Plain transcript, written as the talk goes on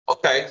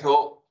Okay,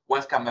 so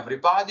welcome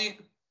everybody.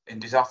 In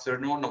this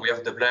afternoon, we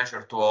have the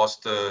pleasure to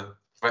host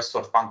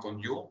Professor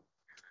Fangqun Yu,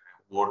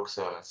 who works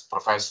as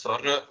professor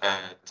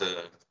at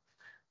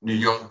New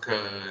York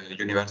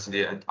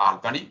University at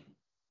Albany.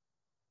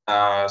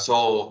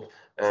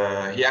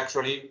 He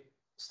actually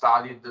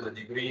studied the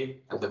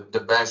degree, the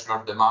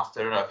bachelor, the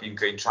master, I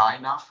think, in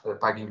China,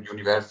 Peking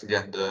University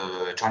and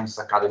the Chinese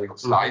Academy of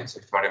Science,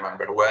 if I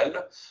remember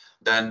well.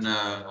 Then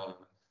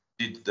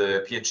did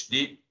the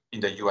PhD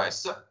in the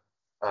US,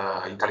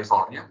 in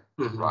California,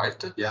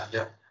 right?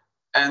 Yeah.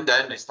 And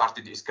then he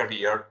started his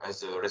career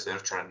as a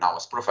researcher and now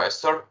as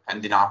professor,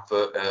 ending up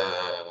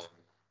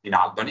in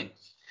Albany.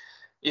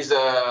 He's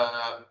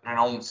a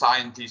renowned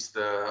scientist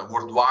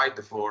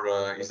worldwide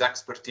for his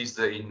expertise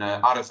in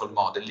aerosol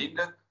modeling,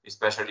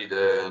 especially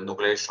the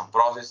nucleation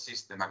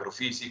processes, the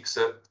microphysics,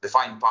 the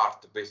fine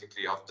part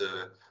basically of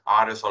the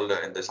aerosol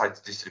and the size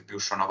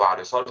distribution of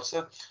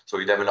aerosols. So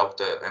he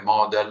developed a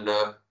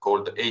model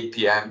called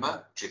APM,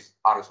 which is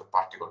aerosol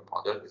particle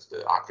model, is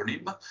the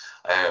acronym,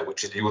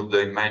 which is used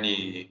in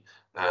many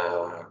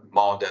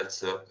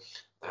models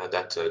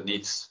that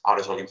needs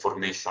aerosol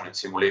information and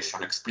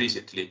simulation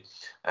explicitly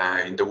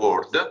in the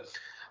world.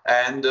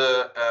 And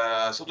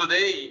so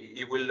today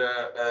he will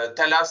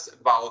tell us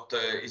about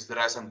his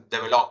recent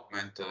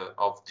development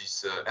of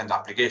this and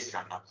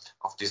application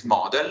of this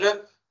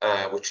model,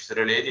 which is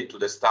related to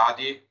the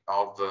study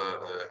of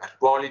air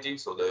quality,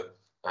 so the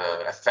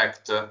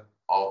effect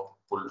of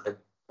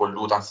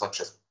pollutants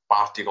such as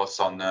particles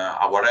on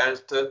our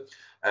health,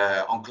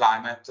 on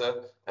climate,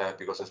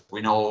 because as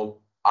we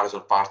know,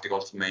 aerosol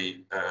particles may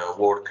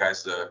work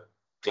as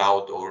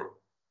cloud or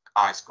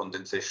ice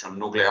condensation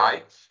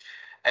nuclei,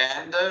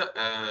 and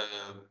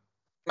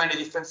many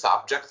different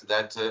subjects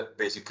that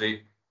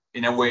basically,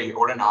 in a way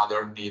or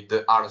another, need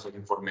aerosol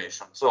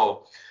information.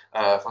 So,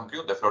 thank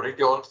you. The floor is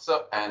yours,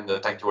 and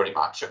thank you very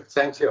much.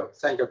 Thank you,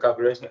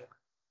 Gabriel.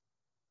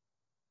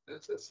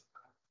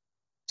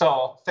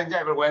 So, thank you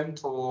everyone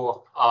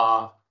to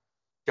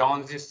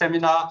join this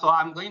seminar. So,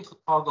 I'm going to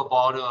talk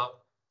about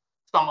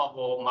some of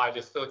my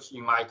research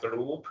in my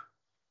group,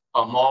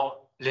 more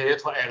related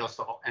to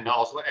aerosol and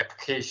also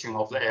application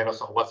of the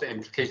aerosol. What's the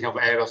implication of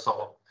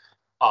aerosol?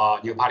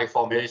 New particle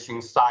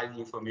formation, size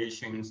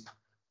information,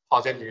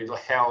 how that related to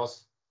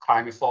health,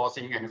 climate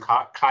forcing, and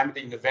climate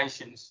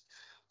interventions.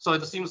 So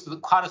it seems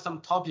quite some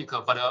topic,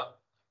 but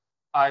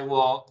I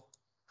will.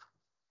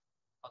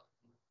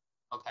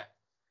 Okay.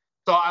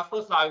 So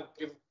I'll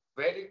give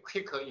very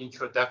quick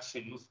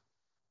introduction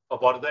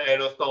about the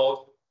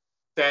aerosol.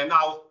 Then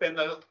I'll spend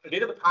a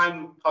little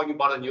time talking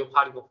about the new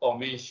particle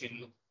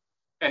formation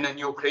and the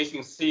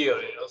nucleation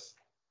series.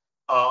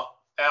 I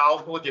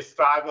also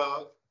describe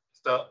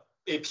the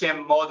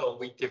APM model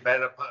we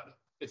developed.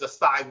 It's a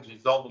size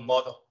resolved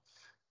model.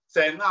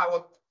 Then I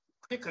will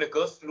quickly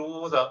go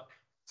through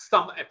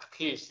some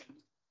applications,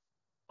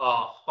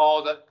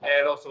 how the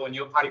aerosol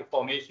new particle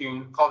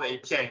formation, how the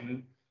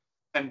APM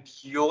can be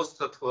used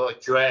to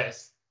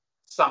address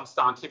some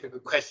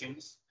scientific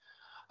questions.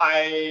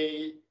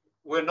 I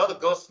will not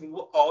go through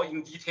all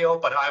in detail,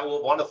 but I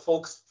will want to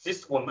focus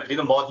this one a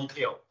little more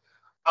detail.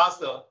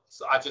 So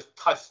I just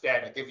touch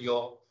that and give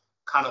you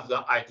kind of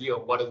the idea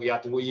of what we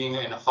are doing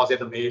and how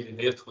that may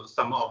relate to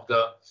some of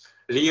the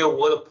real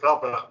world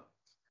problem.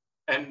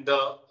 And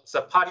the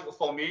particle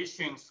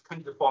formations,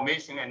 chemical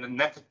formation, and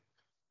the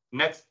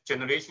next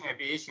generation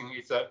aviation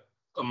is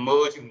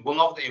one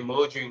of the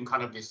emerging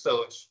kind of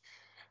research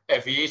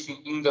aviation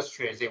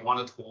industry. They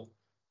wanted to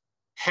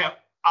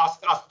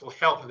ask us to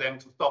help them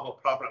to solve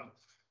a problem.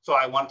 So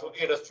I want to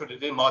illustrate a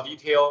little more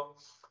detail.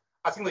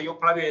 I think that you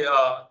probably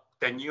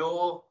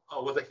Daniel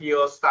was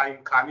here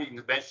studying climate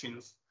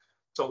interventions.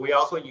 So we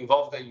also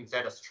involved in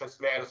that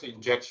transfer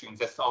injection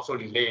that's also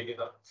related.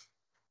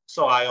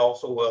 So I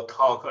also will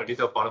talk a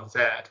little about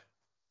that.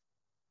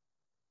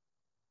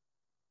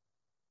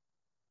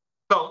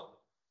 So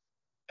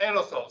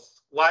aerosols,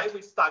 why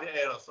we study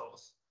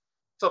aerosols?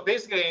 So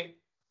basically,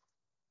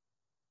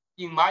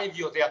 in my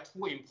view, there are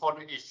two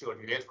important issues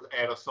related to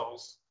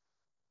aerosols.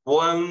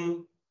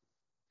 One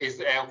is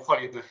air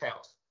quality and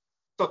health.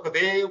 So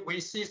today we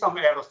see some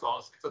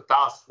aerosols, the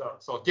dust.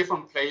 So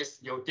different place,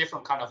 you have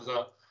different kind of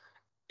the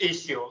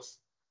issues.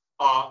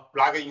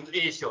 Like in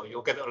Asia,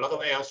 you get a lot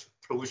of air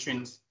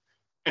pollution.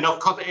 And of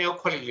course, air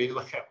quality related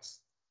to health.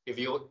 If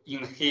you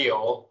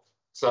inhale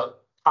the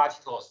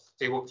particles,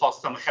 they will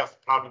cause some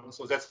health problems.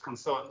 So that's a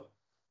concern.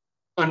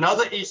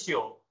 Another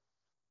issue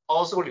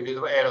also related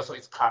to aerosol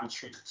is climate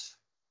change.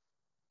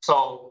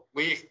 So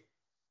we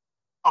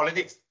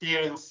already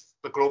experienced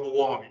the global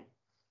warming,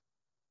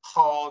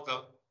 how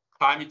the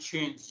climate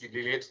change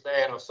related to the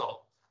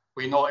aerosol.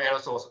 We know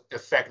aerosols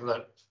affect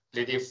the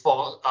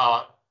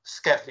radiative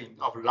scattering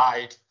of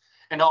light,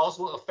 and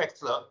also affect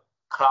the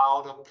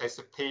cloud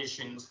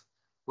precipitations,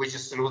 which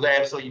is through the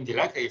aerosol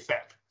indirect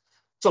effect.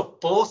 So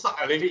both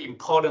are really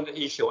important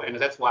issue, and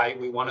that's why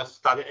we want to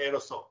study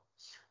aerosol.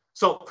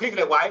 So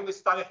quickly, why we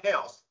study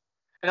health?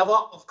 And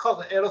of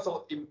course, the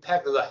aerosol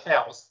impact the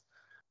health,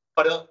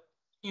 but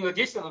in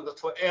addition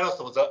to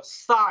aerosol, the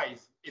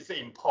size is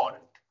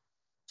important.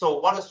 So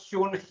what is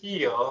shown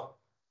here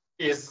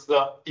is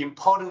the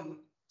importance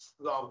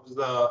of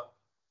the, I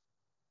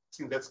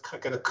think that's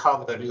kind of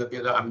covered a little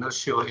bit. I'm not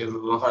sure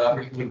if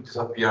Everything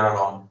disappear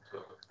along.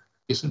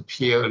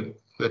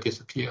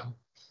 Disappear.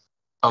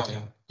 Okay.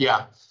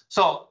 Yeah.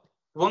 So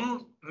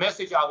one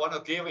message I want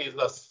to give is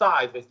the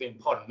size is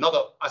important.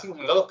 I think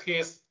in another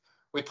case,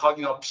 we're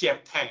talking about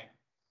PM10,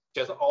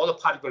 just all the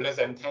particles less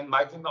than 10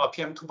 micron or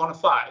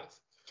PM2.5.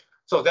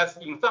 So that's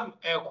in some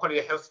air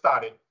quality health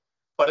study.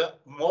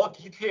 But more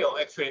detail,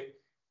 actually,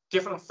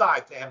 different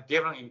sites have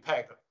different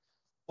impact.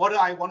 What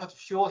I wanted to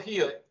show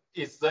here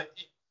is the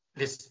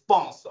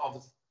response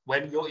of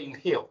when you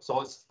inhale.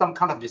 So it's some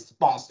kind of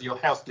response, your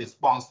health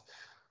response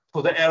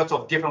to the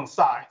aerosol of different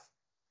size.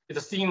 It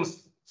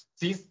seems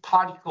these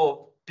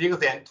particles bigger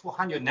than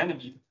 200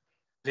 nanometers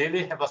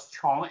really have a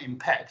strong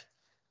impact.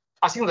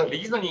 I think the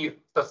reason is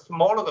the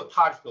smaller the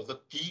particles, the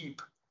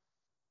deep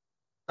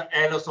the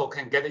aerosol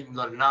can get in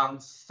the lung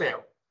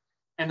cell.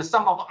 And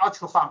some of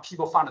ultrafine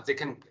people found that they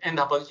can end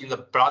up in the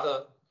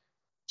blood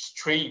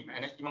stream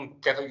and even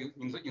get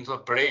into the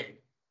brain.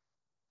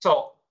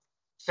 So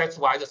that's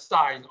why the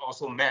size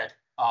also matters.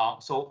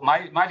 So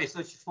my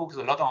research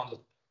focuses a lot on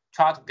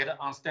trying to get an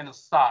understand the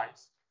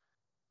size.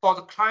 For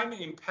the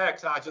climate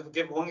impact, I just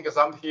give one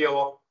example here,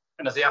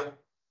 and there are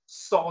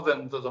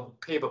thousands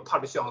of papers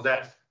published on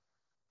that.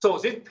 So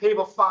this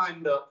paper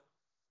find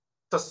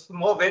the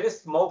small, very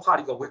small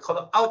particle we call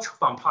the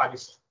ultrafine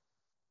particles.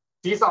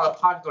 These are the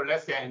particles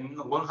less than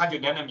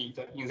 100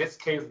 nanometers. In this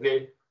case,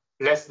 they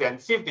less than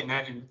 50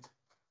 nanometers.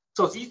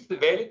 So these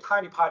very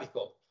tiny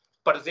particles,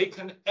 but they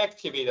can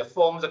activate,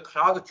 form the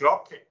cloud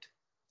droplet.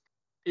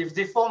 If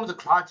they form the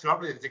cloud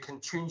droplet, they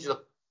can change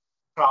the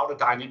cloud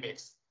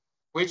dynamics,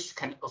 which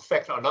can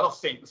affect a lot of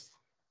things.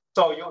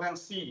 So you can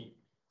see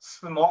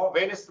small,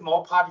 very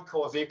small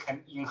particles, they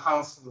can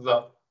enhance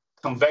the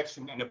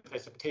convection and the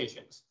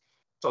precipitations.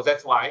 So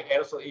that's why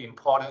aerosol is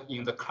important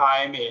in the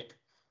climate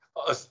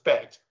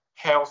aspect,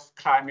 health,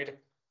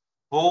 climate,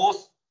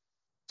 both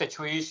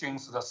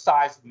situations, the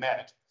size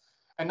matter.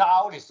 And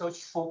our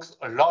research focuses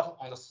a lot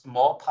on the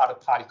small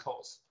part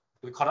particles.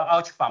 We call it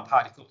ultrafine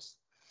particles.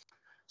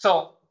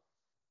 So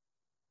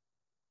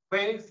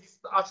where does this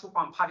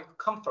ultrafine particle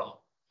come from?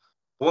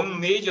 One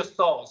major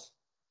source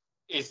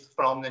is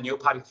from the new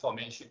particle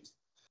formations.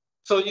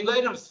 So in the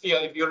atmosphere,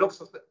 if you look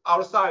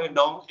outside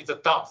alone, it's a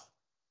dust.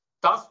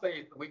 Dust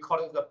is, we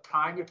call it the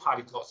primary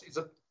particles. It's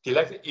a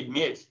direct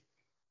image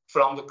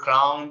from the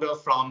ground,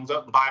 from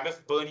the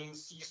biomass burning,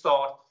 sea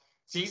salt.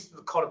 These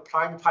are called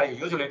primary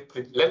particles, usually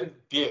little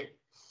big.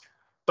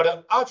 But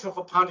the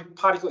ultrafine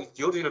particle is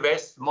usually very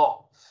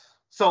small.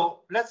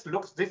 So let's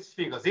look at this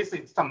figure. This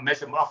is some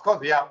measurement. Of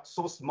course, they are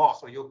so small,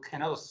 so you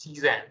cannot see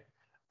them.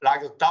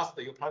 Like the dust,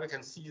 you probably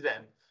can see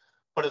them.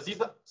 But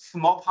these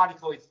small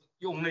particles is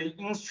the only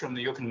instrument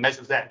you can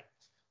measure that.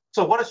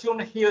 So what is shown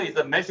here is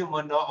the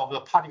measurement of the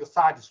particle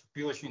size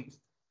distributions.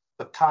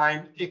 The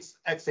time,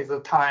 x-axis is the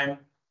time,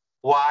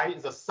 y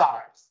is the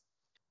size,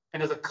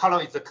 and the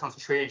color is the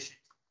concentration.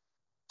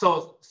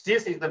 So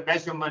this is the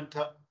measurement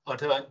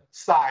at a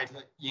site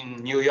in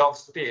New York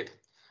State.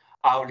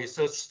 Our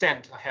research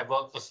center have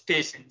a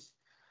station.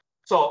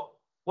 So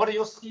what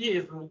you see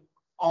is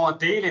on a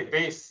daily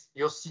basis,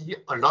 you see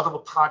a lot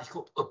of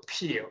particles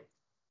appear,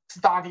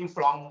 starting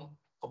from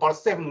about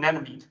 7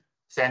 nanometers,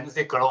 then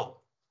they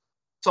grow.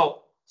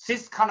 So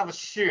this kind of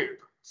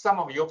shape, some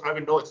of you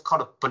probably know it's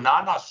called a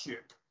banana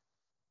shape.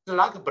 It's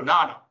like a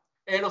banana.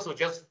 Aerosol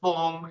just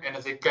form and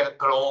they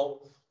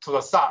grow to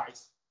the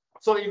size.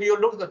 So if you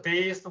look at the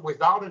base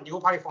without a new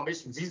particle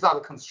formation, these are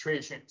the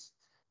concentrations,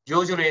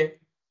 usually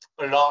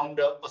around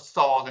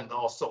 1,000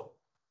 or so.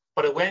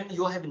 But when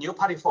you have a new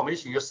particle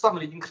formation, you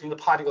suddenly increase the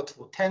particle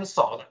to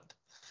 10,000.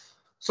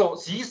 So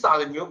these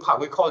are the new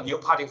we call new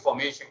particle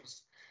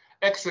formations.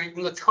 Actually,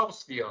 in the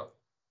troposphere,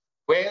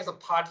 where the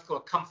particle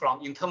come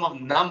from in terms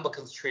of number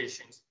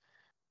concentrations,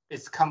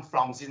 it's come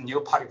from this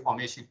new particle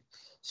formation.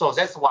 So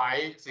that's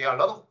why there are a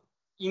lot of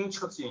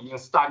interest in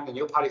studying the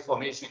new particle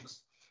formations.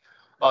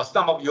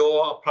 Some of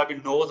you probably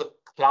know the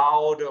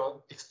cloud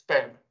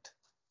experiment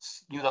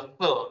in the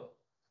third,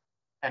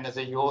 and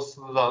they use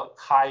the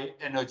high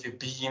energy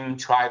beam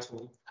try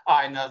to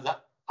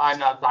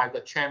ionize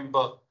the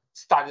chamber,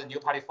 study the new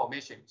particle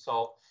formation.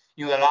 So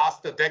in the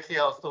last decade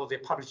or so, they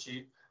published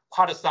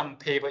quite some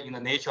paper in the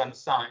Nature and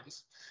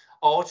Science,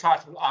 all try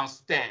to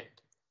understand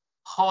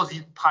how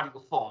these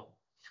particles form.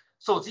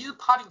 So these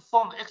particles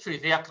form, actually,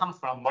 they come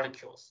from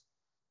molecules.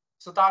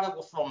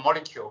 Started from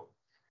molecule,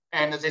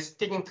 and they're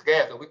sticking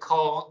together. We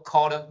call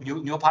it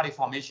new particle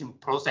formation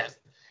process.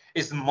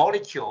 It's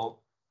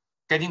molecule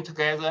getting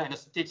together and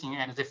sticking,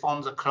 and they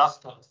form the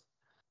clusters.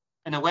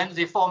 And when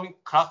they form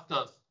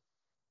clusters,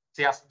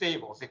 they are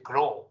stable, they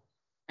grow,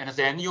 and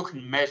then you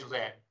can measure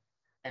them,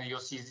 and you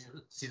see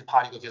these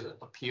particles just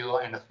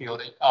appear and feel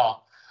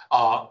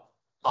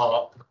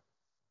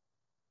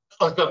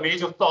the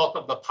major source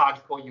of the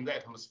particle in the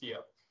atmosphere.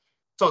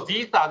 So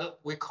these are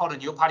we call the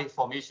new particle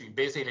formation.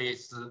 Basically,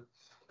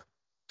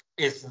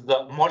 is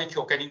the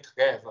molecule getting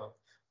together,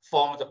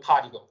 form the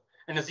particle.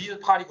 And these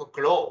particles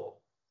glow.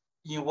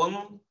 In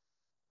one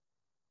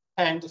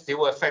hand, they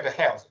will affect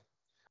health.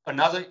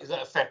 Another is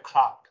affect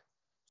cloud.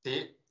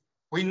 See,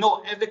 we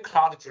know every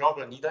cloud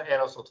droplet needs an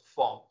aerosol to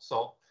form.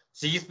 So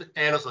these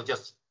aerosols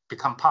just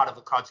become part of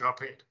the cloud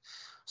droplet.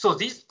 So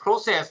this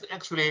process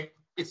actually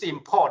is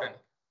important.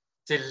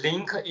 They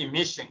link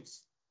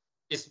emissions,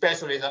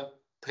 especially the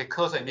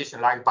precursor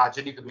emission like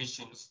biogenic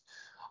emissions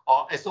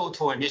or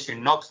SO2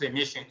 emission, NOx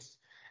emissions,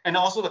 and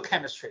also the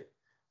chemistry,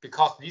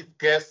 because these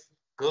gas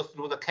go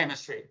through the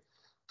chemistry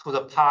to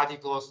the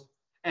particles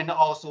and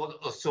also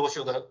the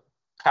associated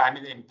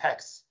climate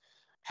impacts,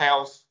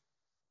 health,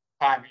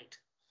 climate.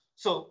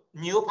 So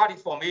new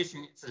particle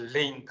formation is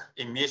link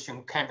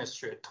emission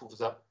chemistry to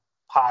the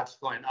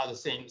particle and other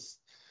things.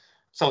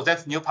 So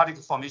that's new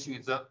particle formation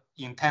is an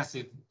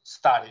intensive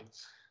study.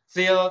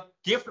 There are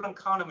different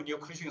kind of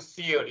nucleation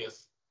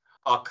theories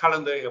are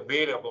currently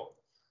available.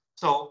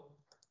 So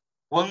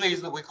one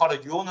is we call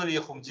it unary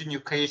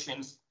homogeneous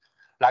nucleations,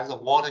 like the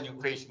water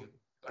nucleation.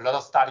 A lot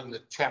of study in the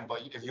chamber.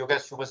 If you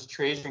get super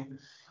saturation,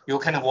 you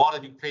can water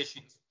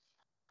nucleations.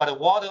 But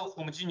water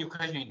homogeneous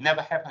nucleation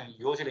never happens.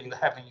 Usually it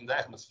happens in the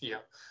atmosphere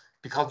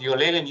because you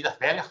really need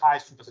very high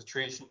super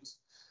saturations.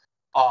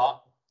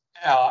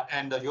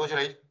 And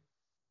usually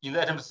in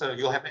the atmosphere,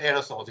 you have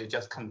aerosols, they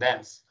just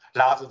condense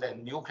rather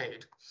than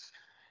nucleate.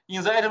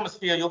 In the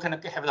atmosphere, you can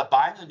have the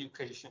binary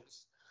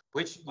nucleations,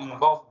 which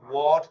involve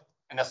water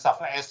and a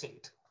sulfur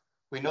acid.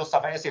 We know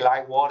sulfur acid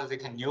like water, they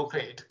can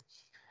nucleate.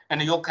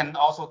 And you can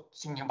also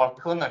think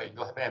about ternary.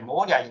 You have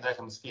ammonia in the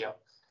atmosphere.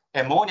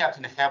 Ammonia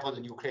can help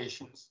the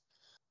nucleations.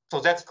 So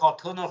that's called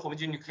ternary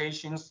homogeneous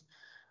nucleations.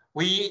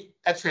 We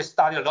actually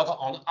study a lot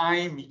on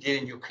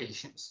ion-mediated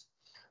nucleations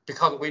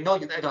because we know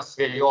in the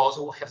atmosphere you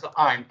also have the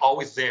ion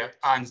always there.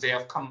 Ions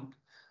there come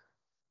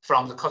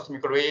from the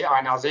cosmic ray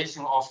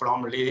ionization or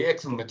from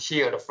radioactive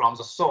material from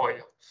the soil.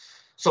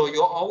 So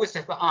you always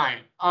have the ion.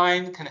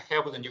 Ion can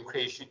help the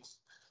nucleations.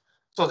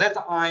 So that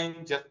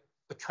ion just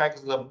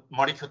attracts the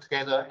molecule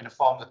together and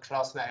form the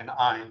cluster and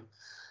ion.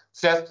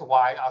 That's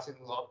why I think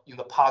in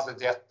the past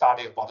they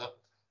studied about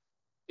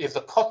if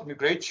the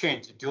cosmic ray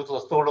change due to the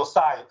solar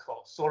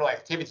cycle, solar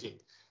activity,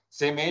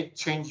 they may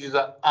change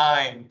the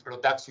ion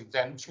production,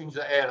 then change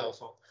the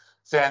aerosol,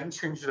 then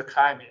change the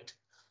climate.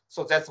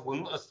 So that's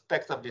one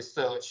aspect of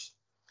research.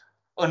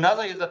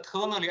 Another is the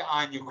ternary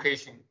ion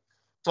nucleation.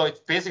 So it's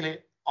basically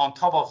on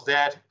top of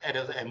that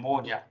added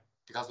ammonia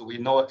because we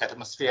know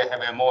atmosphere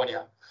have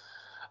ammonia.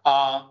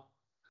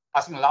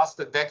 I think last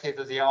decade,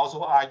 there are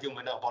also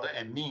argument about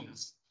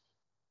amines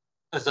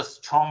as a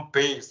strong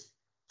base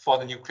for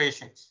the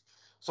nucleations.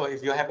 So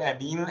if you have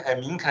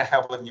amine can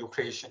help with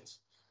nucleations.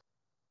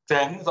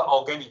 Then the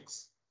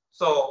organics.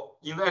 So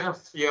in the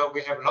atmosphere,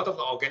 we have a lot of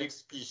the organic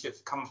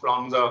species come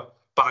from the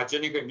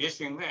biogenic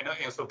emission and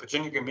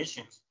anthropogenic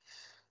emissions.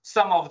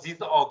 Some of these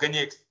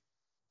organics,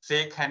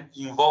 they can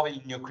involve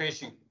in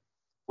nucleation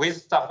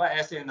with sulfur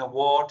acid and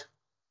water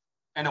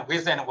and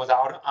with and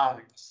without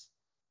ions.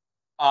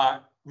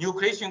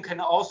 Nucleation can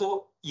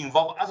also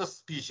involve other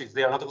species.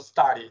 There are a lot of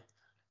studies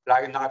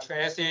like nitric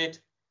acid,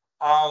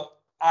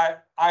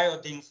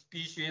 iodine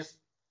species,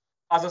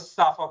 other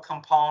sulfur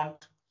compound.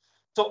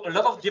 So a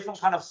lot of different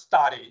kind of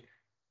study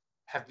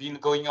have been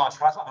going on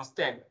trying to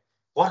understand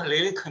what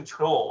really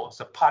controls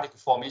the particle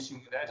formation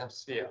in the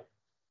atmosphere.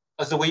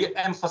 As we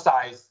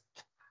emphasize,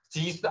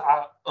 these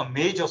are a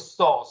major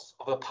source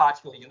of the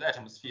particle in the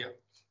atmosphere.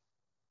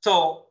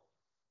 So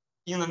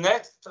in the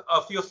next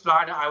few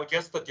slides, I will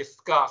just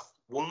discuss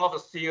one of the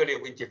theory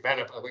we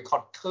developed, we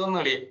call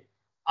ternary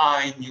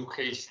ion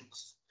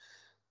nucleations.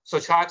 So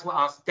try to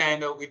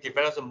understand, we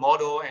develop a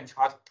model and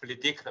try to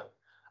predict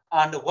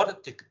under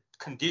what the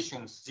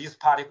conditions these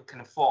particles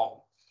can form.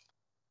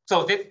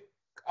 So this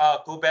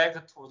go back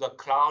to the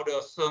CLOUD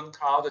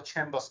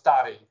chamber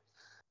study.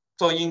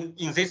 So in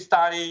this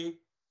study,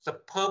 the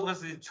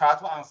purpose is try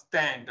to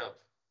understand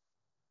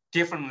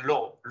different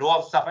law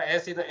of sulfur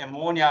acid,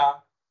 ammonia,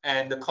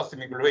 and the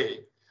cosmic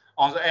ray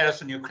on the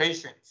aerosol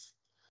nucleations.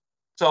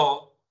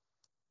 So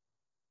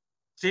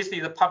this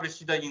is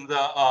published in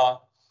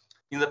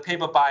the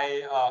paper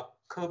by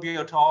Kirby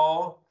et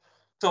al.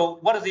 So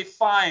what they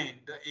find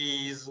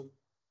is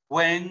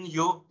when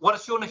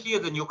what's shown here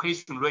the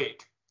nucleation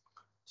rate.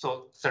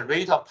 So the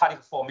rate of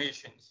particle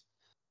formations.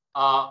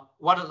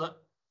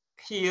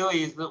 Here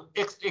is the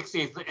x-axis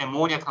is the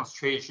ammonia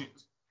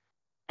concentrations,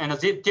 and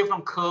the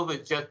different curve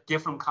is just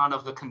different kind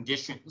of the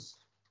conditions.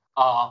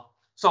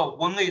 So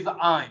one is the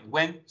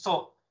ion.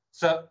 So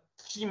the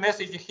key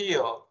message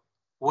here,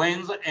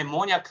 when the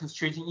ammonia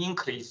concentration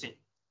increasing,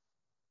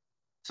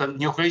 so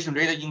nucleation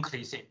rate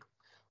increasing.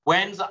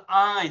 When the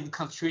ion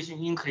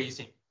concentration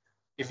increasing,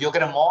 if you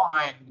get more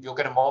ion, you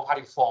get more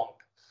particle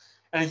formed.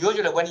 And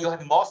usually when you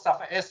have more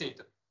sulfur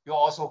acid, you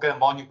also get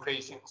more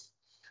nucleations.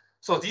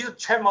 So this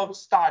chamber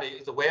study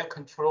is well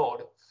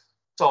controlled.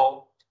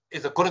 So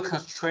it's a good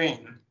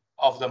constraint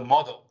of the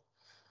model.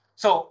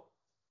 So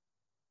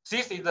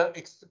This is the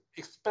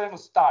experimental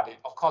study.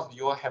 Of course,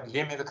 you have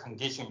limited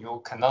condition.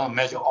 You cannot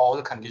measure all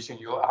the conditions.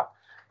 You are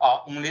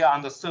only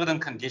under certain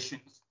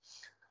conditions.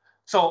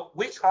 So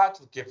we try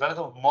to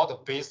develop a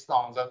model based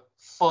on the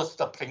first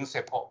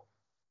principle,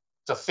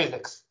 the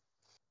physics.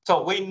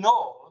 So we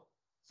know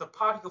the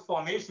particle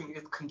formation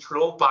is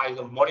controlled by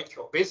the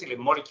molecule. Basically,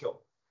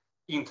 molecule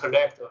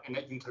interact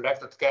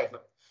together.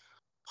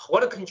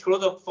 What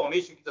controls the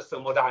formation is the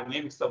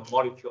thermodynamics of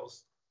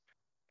molecules.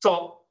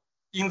 So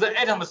in the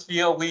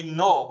atmosphere, we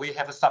know we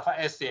have sulfur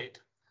acid,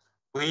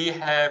 we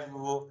have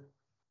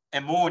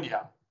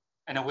ammonia,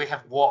 and we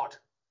have water.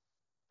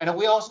 And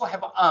we also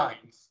have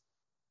ions.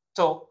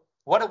 So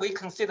what we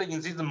consider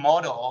in this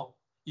model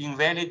in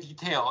very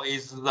detail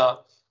is the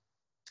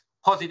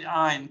positive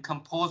ion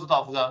composed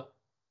of the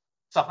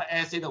sulfur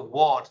acid,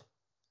 water.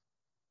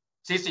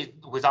 This is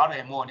without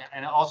ammonia.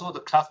 And also the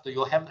cluster,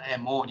 you have the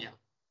ammonia.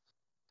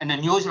 And the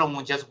neutral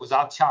one just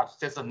without charge,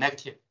 that's a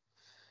negative.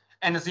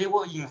 And they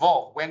will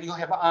involve, when you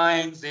have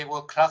ions, they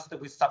will cluster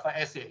with sulfur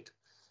acid.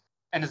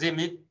 And they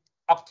may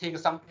uptake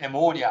some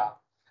ammonia,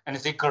 and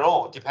they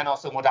grow, depending on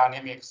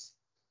thermodynamics.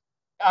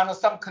 Under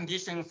some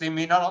conditions, they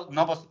may not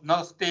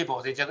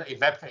stable, they just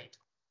evaporate.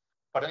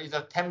 But if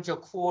the temperature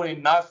cool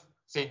enough,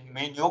 they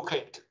may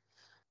nucleate.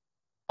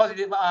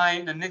 Positive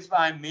ion and negative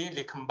ion may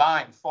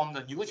recombine, form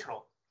the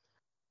neutral.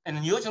 And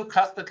the neutral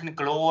cluster can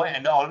grow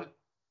and all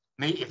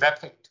may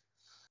evaporate.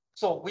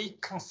 So we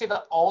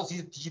consider all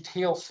these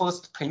detailed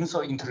first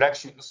principle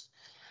interactions.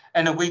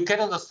 And we get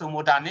the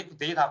thermodynamic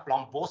data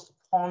from both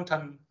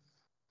quantum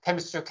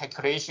chemistry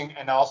calculation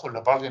and also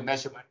laboratory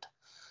measurement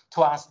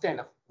to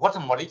understand what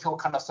molecule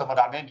kind of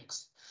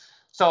thermodynamics.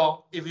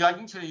 So if you are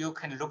interested, you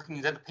can look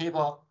in that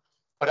paper.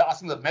 But I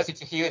think the message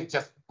here is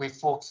just we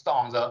focused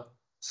on the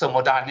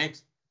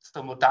thermodynamic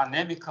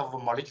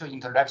of molecular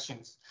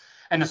interactions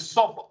and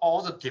solve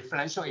all the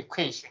differential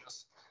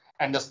equations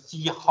and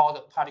see how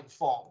the particle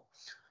form.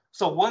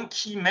 So one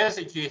key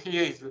message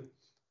here is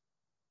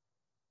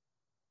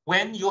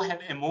when you have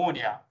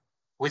ammonia,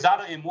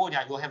 without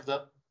ammonia, you have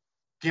the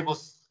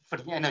Gibbs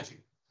free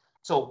energy.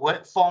 So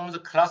what forms the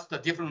cluster,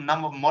 different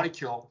number of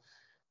molecules,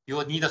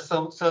 you need a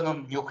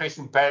certain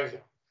nucleation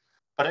barrier.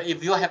 But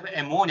if you have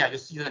ammonia, you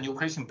see the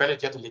nucleation barrier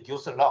just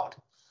reduce a lot.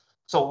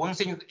 So one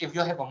thing, if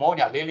you have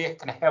ammonia, really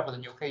can help the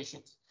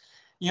nucleations.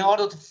 In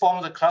order to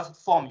form the cluster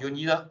form, you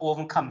need to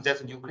overcome that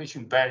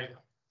nucleation barrier.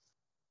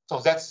 So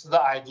that's the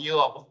idea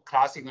of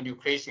classical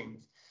nucleation.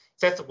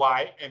 That's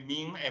why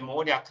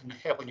ammonia can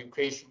help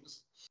nucleations.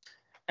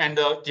 And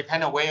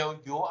depending on where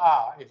you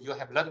are, if you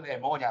have a lot of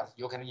ammonia,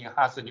 you can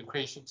enhance the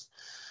nucleations.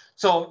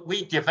 So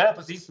we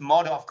developed this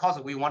model. Of course,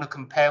 we want to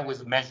compare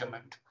with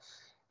measurement.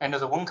 And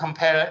the one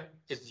compare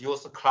is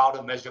use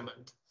cloud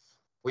measurement,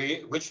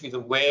 which is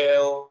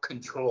well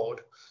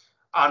controlled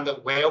under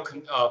well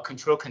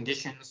controlled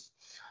conditions.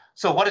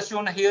 So what is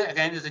shown here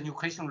again is the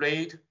nucleation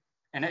rate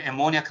and the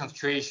ammonia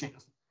concentration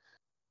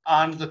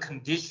under the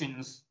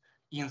conditions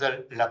in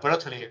the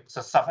laboratory,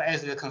 the sulfur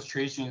acid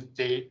concentrations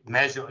they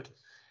measured,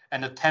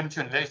 and the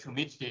temperature and relative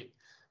humidity.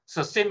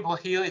 So simple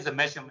here is the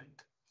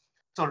measurement.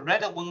 So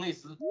red one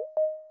is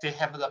they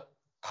have the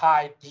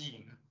pi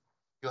beam.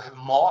 You have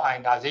more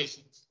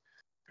ionizations.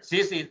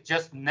 This is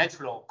just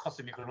natural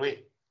cosmic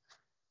ray.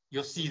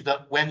 You see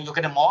that when you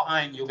get more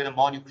ion, you get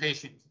more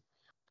nucleations.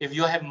 If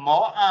you have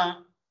more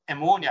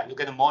ammonia, you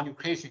get more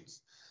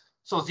nucleations.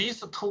 So these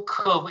two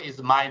curves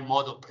is my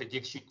model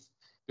predictions.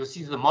 You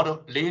see the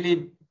model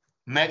really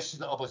matches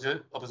the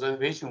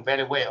observation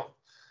very well.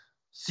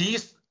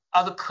 This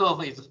other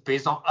curve is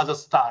based on other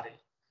study.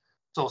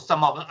 So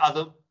some of the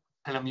other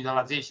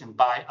parameterization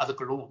by other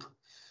group.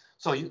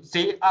 So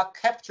they are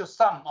capture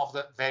some of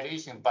the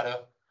variation,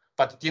 but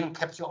didn't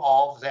capture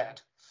all of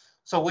that.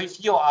 So we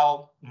feel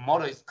our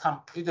model is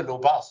completely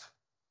robust.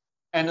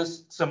 And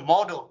the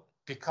model,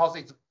 because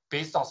it's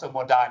based on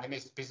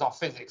thermodynamics, based on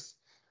physics,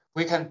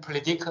 we can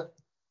predict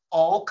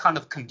all kind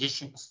of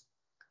conditions.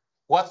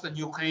 What's the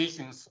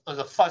nucleations as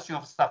a function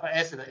of sulfur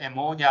acid,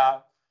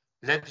 ammonia,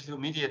 relative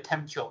humidity,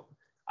 temperature,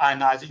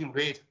 ionization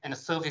rate, and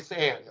surface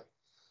area.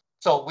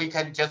 So we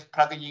can just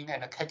plug in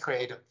and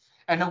calculate.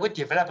 And we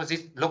develop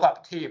this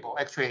lookup table,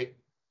 actually,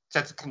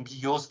 that can be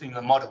used in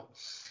the model.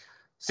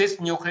 This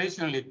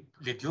nucleation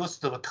reduces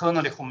the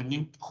ternary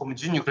homogeneous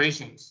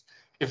nucleations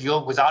if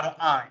you're without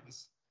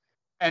ions,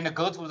 and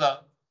go to the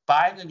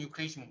binary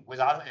nucleation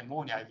without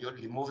ammonia if you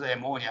remove the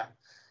ammonia.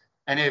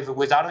 And if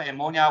without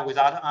ammonia,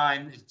 without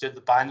ion, it's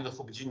just binary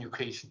homogeneous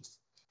nucleations.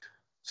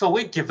 So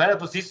we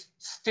developed this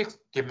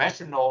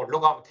 6-dimensional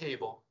lookup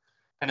table,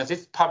 and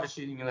this is published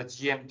in the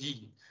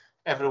GMD.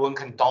 Everyone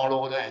can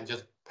download and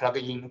just plug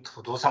in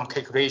to do some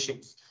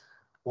calculations.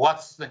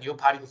 What's the new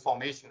particle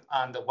formation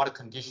and what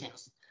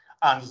conditions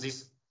on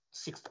this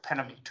 6th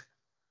parameter?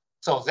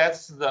 So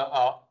that's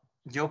the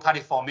new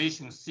particle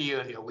formation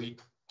theory we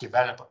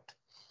developed.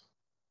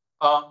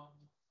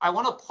 I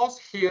want to pause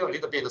here a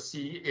little bit to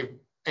see if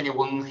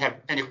anyone have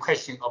any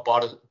question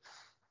about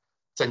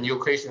the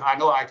nucleation. I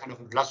know I kind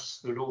of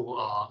rushed through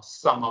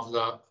some of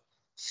the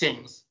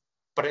things.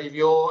 But if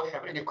you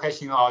have any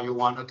question or you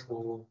want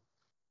to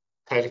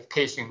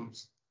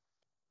clarifications,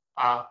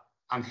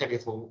 I'm happy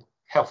to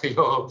help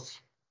you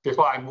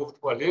before I move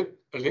to a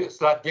little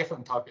slightly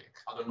different topic.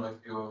 I don't know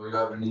if you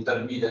have an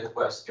intermediate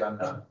question.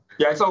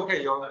 Yeah, it's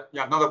okay.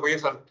 Not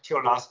wait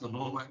until last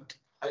moment.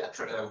 I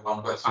actually have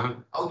one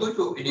question. How do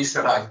you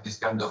initialize this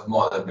kind of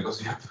model?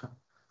 Because you have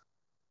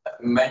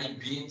many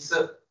beans,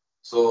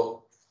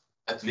 so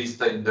at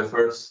least in the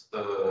first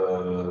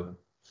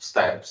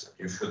steps,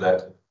 you should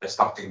have a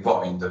starting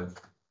point.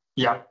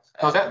 Yeah.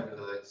 So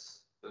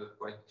that's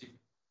quite deep.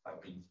 I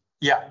mean,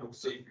 yeah.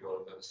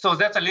 So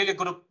that's a really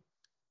good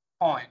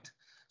point.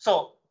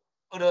 So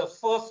the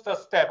first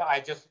step,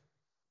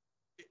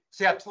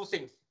 there are two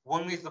things.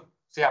 One is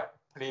there are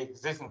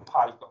pre-existing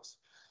particles.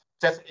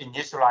 That's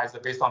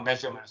initialized based on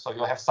measurement. So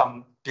you have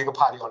some bigger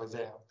particle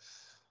there.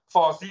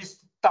 For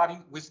this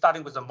we're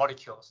starting with the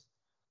molecules.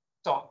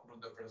 So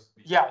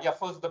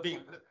first the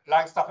beam,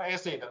 like sulfuric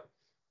acid,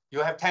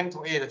 you have 10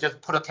 to 8,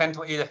 just put a 10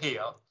 to 8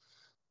 here.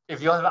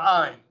 If you have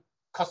iron,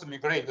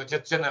 cosmically, you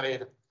just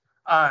generate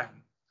iron.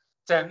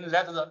 Then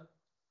let the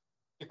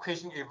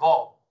equation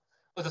evolve.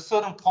 At a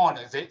certain point,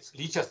 it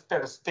reaches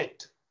steady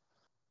state.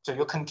 So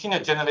you continue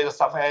to generate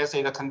sulfuric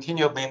acid,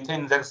 continue to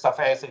maintain that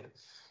sulfuric acid.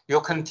 You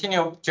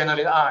continue to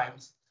generate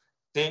ions.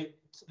 They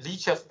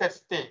reach a steady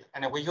state,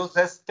 and we use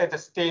that steady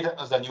state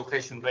as a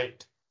nucleation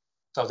rate.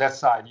 So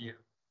that's the idea.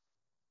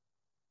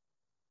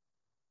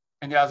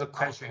 Any other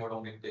question? How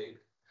long it takes?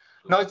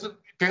 No, it's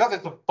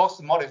because the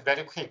box model is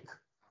very quick.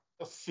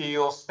 A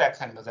few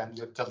seconds, then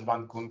you just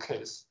run one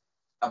case.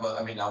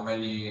 But I mean, how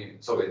many?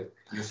 So you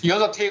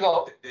just take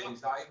a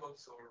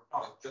cycles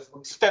or no,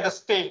 just steady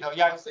state.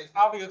 Yeah,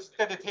 after you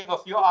take a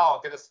few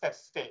hours, get a steady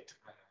state.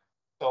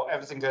 So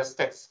everything gets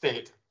steady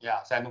state. Yeah,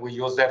 then we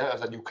use that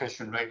as a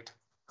nucleation rate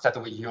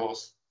that we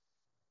use.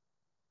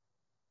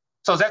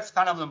 So that's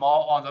kind of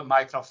more on the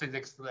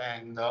microphysics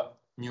and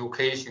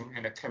nucleation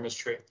and the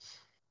chemistry.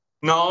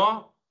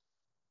 Now,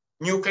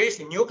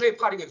 nucleation, nuclear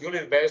particles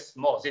usually very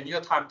small. They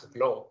need time to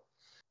grow,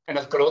 and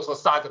grow to a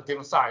size of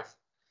different size.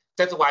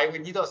 That's why we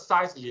need a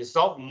size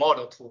resolved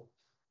model to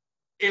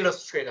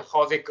illustrate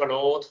how they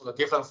grow to the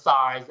different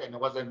size and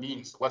what it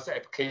means, what's the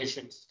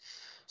applications.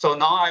 So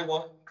now I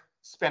will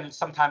spend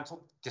some time to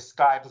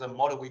describe the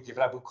model we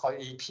developed, we call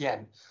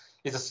APN.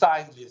 It's a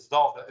size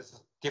resolved,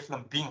 it's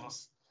different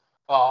beams,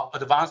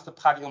 advanced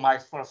particle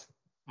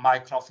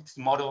microphysics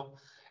model,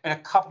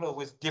 and coupled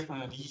with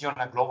different regional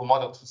and global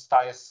model to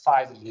start a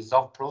size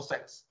resolved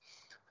process.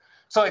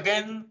 So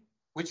again,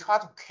 we try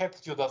to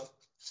capture the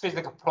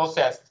physical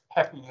process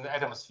happening in the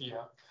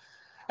atmosphere.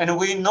 And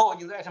we know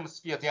in the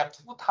atmosphere, there are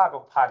two types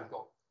of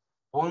particle.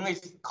 One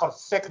is called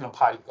sectional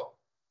particle.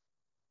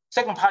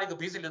 Sectional particle,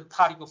 basically the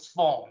particle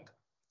formed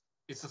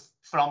is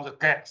from the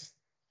gas.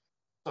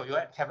 So you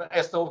have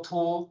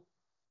SO2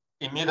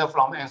 emitted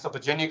from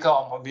anthropogenic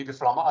or maybe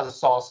from other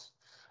source,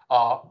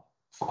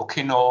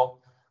 volcano,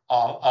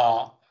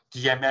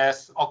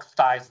 DMS,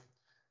 oxides.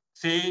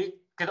 They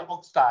get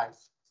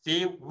oxidized.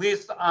 They,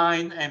 with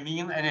iron,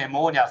 amine, and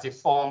ammonia, they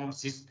form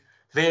these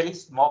very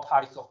small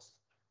particles.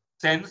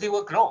 Then they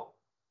will grow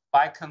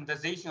by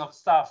condensation of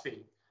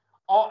sulfate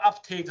or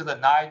uptake the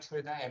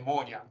nitrate and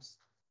ammonia.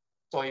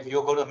 So if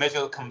you go to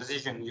measure the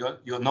composition,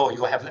 you know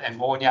you have the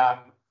ammonia,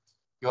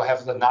 you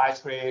have the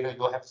nitrate,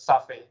 you have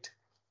sulfate.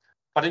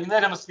 But in the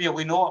atmosphere,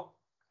 we know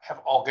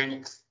have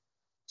organics.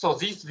 So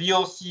these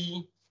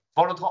VOC,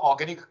 volatile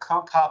organic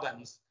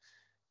carbons,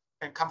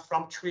 can come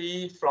from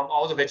tree, from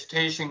all the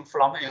vegetation,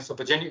 from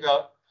anthropogenic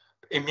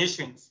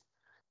emissions.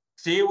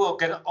 They will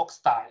get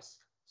oxidized.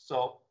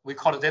 So we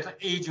call that the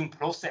aging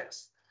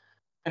process.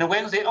 And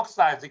when they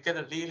oxidize, they get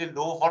a really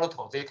low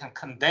volatile. They can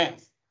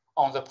condense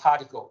on the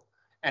particle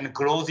and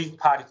grow these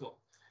particles.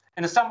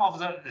 And some of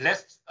the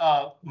less,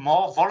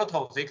 more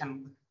volatile, they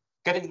can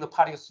get in the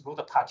particles through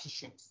the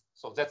partitions.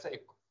 So that's a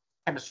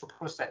chemistry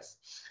process.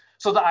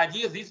 So the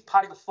idea is these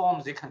particle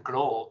forms, they can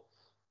grow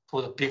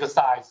to the bigger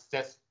size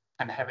that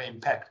can have an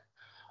impact.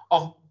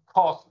 Of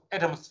course,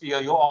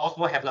 atmosphere, you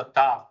also have the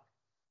dust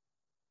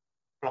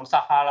from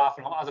Sahara,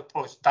 from other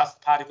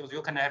dust particles.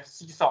 You can have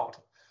sea salt,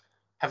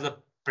 have the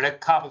black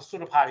carbon,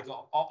 soda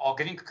particle, or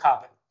organic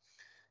carbon.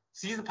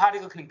 These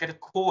particles can get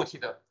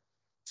coated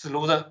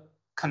through the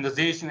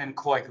condensation and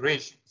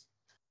coagulation.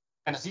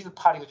 And these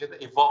particles just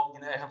evolve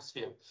in the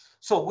atmosphere.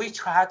 So we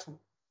try to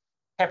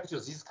capture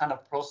this kind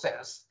of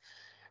process.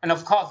 And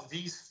of course,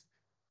 these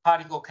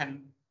particles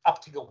can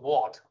uptake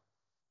water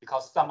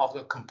because some of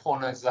the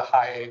components are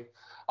high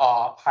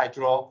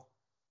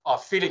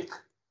hydrophilic.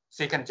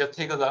 They can just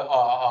take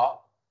the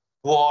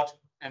water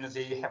and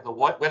they have the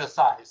weather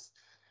size.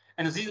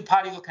 And these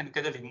particles can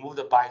get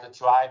removed by the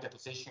dry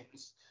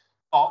depositions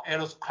or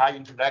aerosol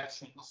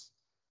interactions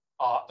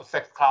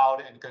affect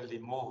cloud and get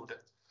removed.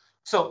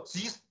 So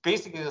this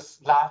basically is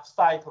the life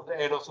cycle of the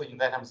aerosol in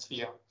the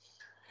atmosphere.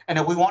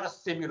 And we want to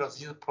simulate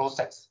this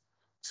process,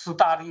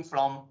 starting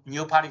from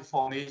new particle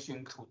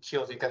formation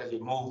till they get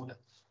removed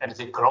and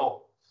they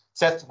grow.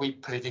 That's we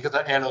predict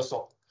the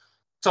aerosol.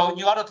 So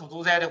in order to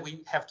do that,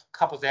 we have to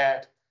couple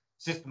that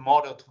this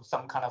model to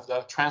some kind of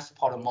the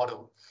transport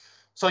model.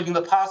 So in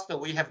the past,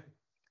 we have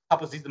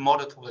coupled this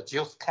model to the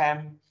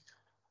GEOS-Chem,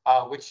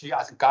 which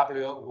as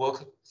Gabriel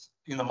worked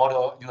in the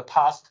model in the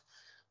past.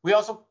 We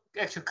also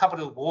actually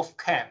coupled the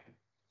WRF-Chem.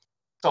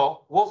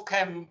 So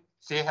WRF-Chem,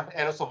 they have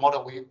aerosol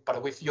model,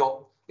 but we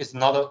feel it's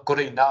not good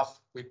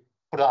enough. We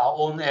put our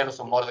own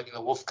aerosol model in the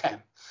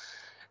WRF-Chem.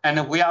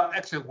 And we are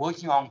actually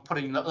working on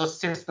putting the Earth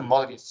system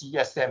model,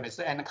 CESM is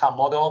the NCAR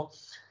model.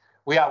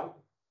 We are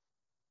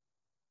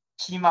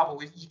team up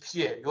with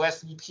EPA,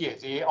 US EPA.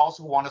 They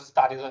also want to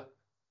study the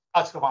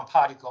ultrafine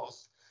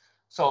particles.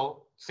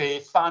 So they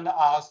found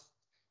us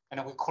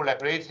and we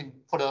collaborate and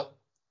put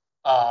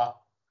a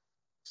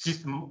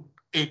system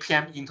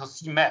APM into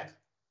CMAQ.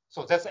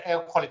 So that's the air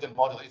quality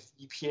model, it's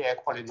EPA air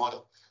quality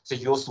model. They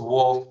use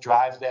WRF,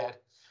 drive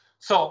that.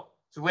 So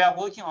we are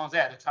working on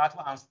that to try to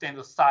understand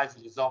the size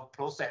resolve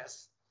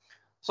process.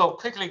 So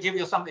quickly give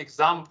you some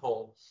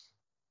example.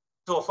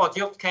 So for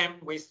GEOS-Chem,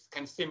 we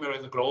can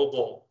simulate the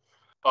global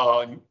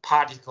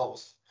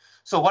particles.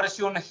 So what is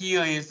shown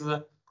here is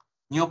the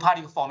new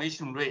particle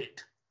formation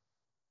rate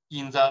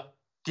in the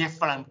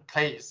different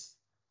place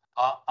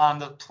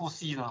under 2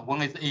 seasons.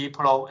 One is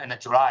April and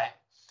July.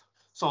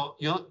 So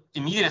you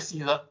immediately see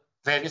the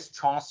very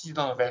strong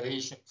seasonal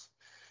variations.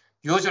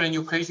 Usually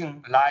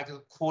nucleation like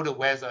cold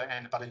weather,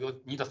 but you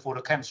need a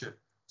photochemistry.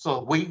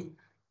 So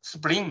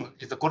spring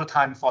is a good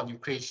time for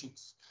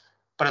nucleations.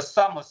 But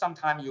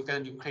sometimes you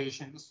get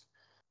nucleations.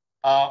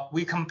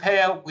 We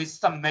compare with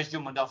some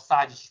measurement of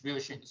size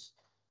distributions.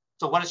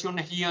 So what is shown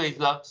here is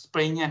the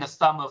spring and the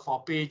summer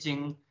for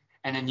Beijing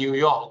and New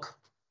York,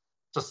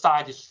 the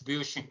size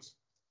distributions.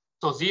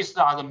 So these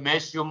are the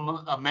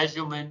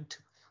measurement,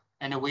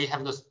 and we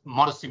have the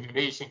model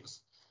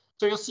simulations.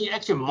 So you see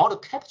actually model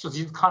captures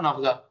these kind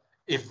of the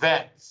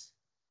events,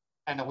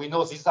 and we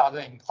know these are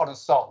the important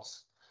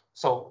source.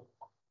 So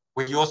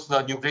we use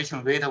the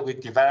nucleation rate we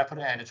developed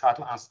and try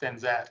to understand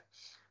that.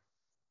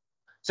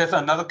 That's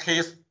another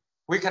case.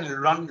 We can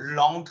run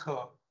long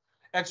term.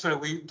 Actually,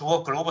 we do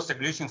a global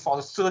simulation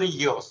for 30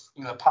 years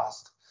in the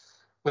past.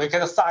 We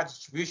get a size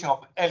distribution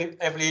of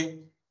every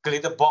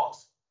glitter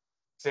box,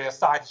 their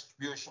size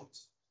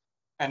distributions,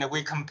 and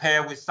we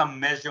compare with some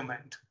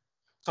measurement.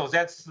 So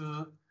that's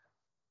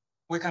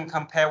we can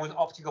compare with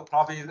optical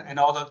properties and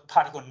all the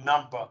particle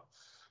number.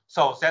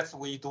 So that's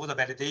we do the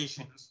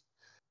validations.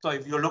 So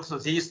if you look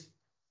at this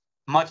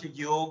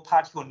multi-U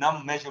particle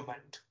number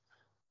measurement,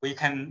 we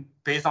can,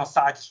 based on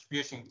size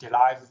distribution,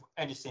 derive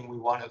anything we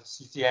want,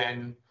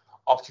 CCN,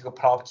 optical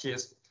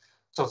properties.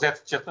 So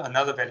that's just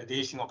another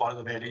validation about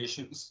the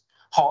variations,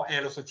 how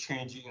aerosol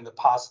changed in the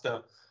past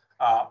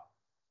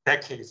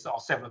decades or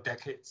several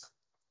decades.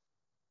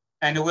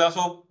 And we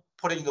also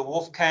put in the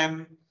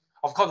WRF-Chem.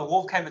 Of course, the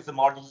WRF-Chem is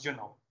more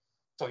regional.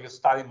 So you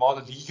study more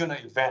the regional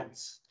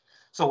events.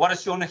 So what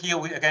is shown here,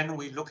 we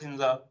look in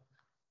the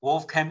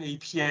WRF-Chem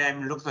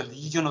APM, look at the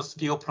regional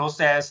scale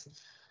process,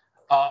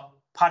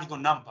 particle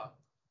number.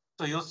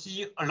 So you'll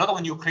see a lot of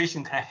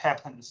nucleation can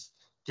happen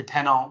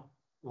depending on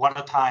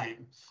what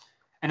time.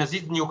 And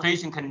this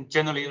nucleation can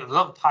generate a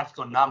lot of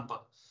particle number.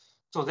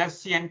 So that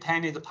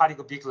CN10 is a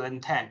particle bigger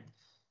than 10.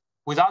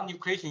 Without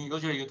nucleation,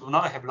 usually you do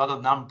not have a lot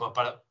of number,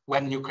 but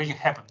when nucleation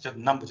happens, the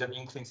number just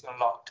increases a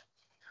lot.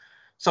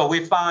 So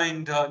we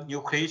find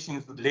nucleation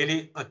is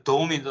really a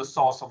dominant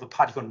source of the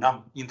particle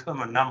number,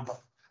 internal number.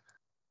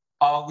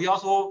 We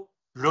also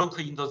look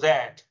into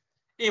that.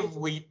 If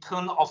we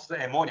turn off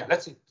the ammonia,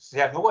 let's say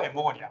there's no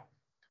ammonia,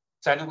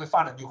 then we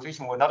find that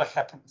nucleation will not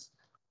happen.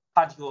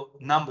 Particle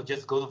number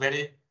just goes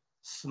very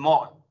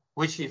small,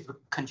 which is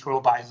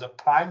controlled by the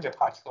primary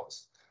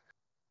particles.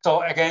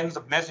 So again,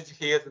 the message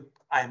here is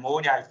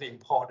ammonia is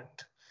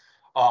important.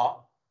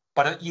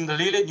 But in the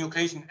later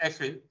nucleation,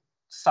 actually,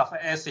 sulfur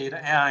acid,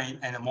 iron,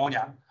 and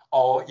ammonia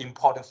are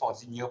important for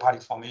the new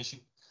particle formation.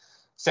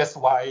 That's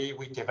why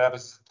we developed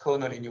this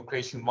ternary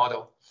nucleation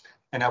model.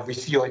 And we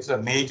feel it's a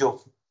major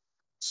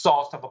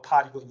source of a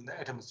particle in the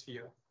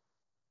atmosphere.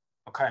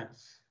 Okay.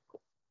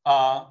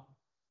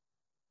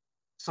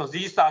 So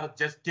these are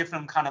just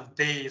different kind of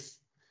days.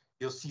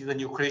 You see the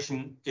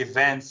nucleation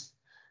events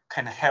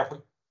can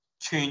help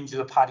change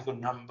the particle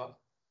number.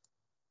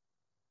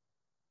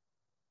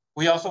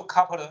 We also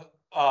coupled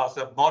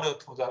the model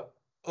to the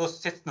Earth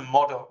system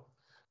model,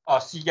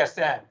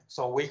 CESM,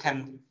 so we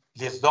can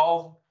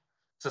resolve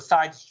the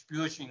size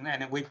distribution,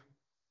 and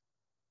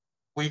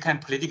we can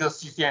predict the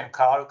CCN,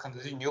 cloud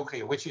condensation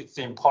nuclei, which is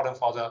important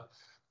for the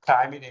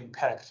climate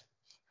impact.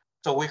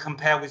 So we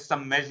compare with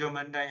some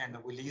measurement and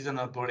we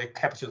reasonably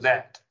capture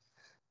that.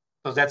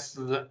 So that's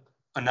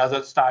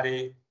another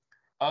study.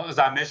 As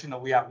I mentioned,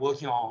 we are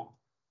working on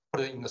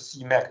putting in the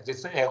CMAQ,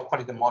 this air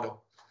quality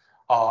model,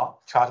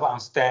 try to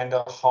understand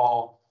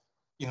how,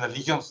 in the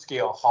regional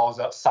scale, how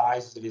the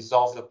size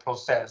resolve the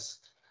process,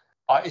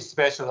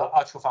 especially the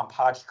ultrafine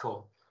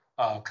particle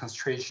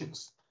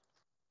concentrations.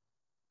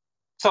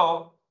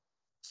 So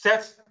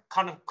let's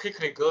kind of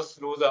quickly go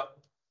through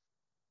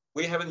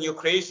we have a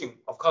nucleation.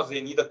 Of course,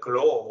 they need a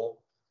glow.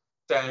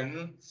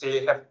 Then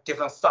they have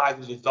different size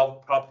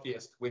resolve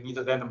properties. We need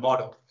then a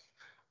model.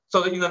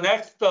 So in the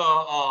next,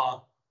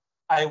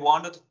 I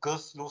wanted to go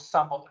through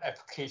some of the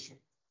application,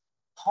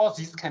 how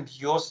this can be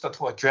used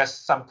to address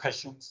some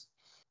questions.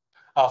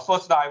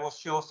 First, I will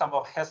show some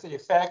of health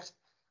effects.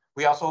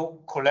 We also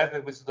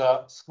collaborate with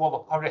the School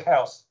of Public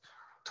Health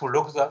to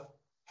look at the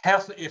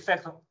health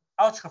effect of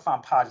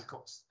ultrafine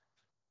particles.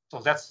 So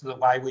that's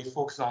why we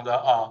focus on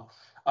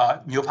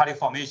the new particle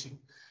formation.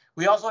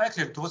 We also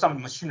actually do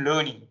some machine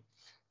learning,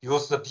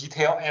 use the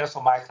detailed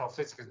aerosol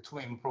microphysics to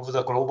improve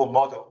the global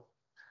model.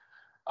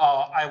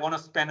 I want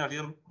to spend a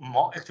little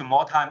more, actually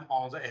more time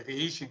on the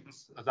aviation,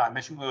 as I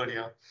mentioned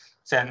earlier.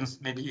 Then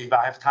maybe if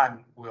I have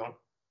time, we'll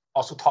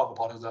also talk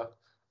about the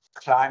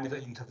climate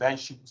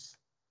interventions.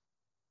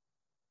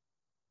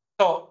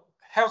 So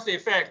health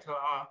effect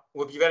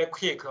will be very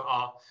quick.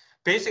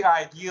 Basic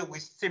idea, we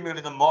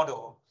simulate the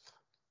model,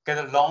 get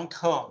a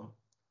long-term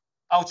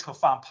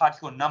ultrafine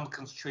particle number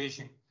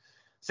concentration.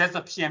 That's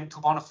the PM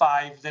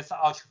 2.5, that's the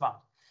ultrafine.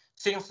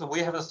 Since we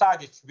have a size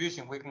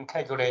distribution, we can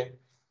calculate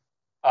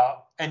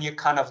any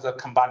kind of the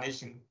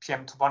combination,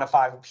 PM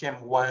 2.5,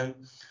 PM 1.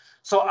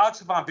 So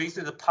ultrafine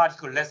basically the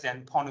particle less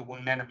than 0.1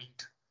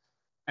 nanometer.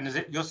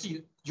 And you'll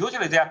see,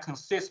 usually they are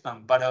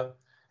consistent, but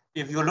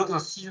if you look at the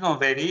seasonal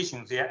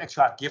variations, they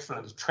actually are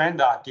different, the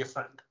trends are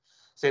different.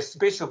 The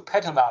spatial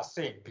patterns are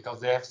same because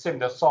they have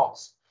similar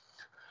source.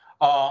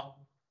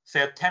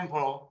 Their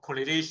temporal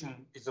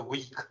correlation is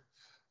weak.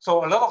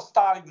 So a lot of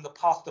studies in the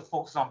past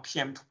focus on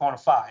PM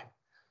 2.5,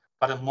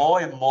 but more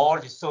and more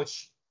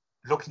research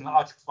looking at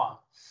ultrafine.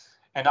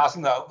 And I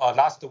think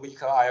last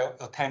week I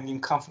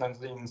attended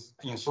conference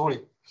in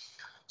Zurich.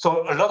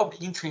 So a lot of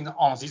interest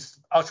on these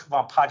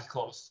ultrafine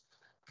particles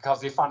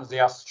because they found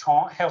there are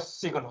strong health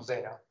signals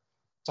there.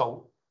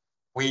 So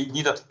we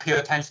needed to pay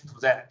attention to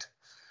that.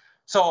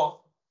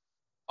 So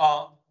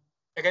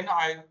again,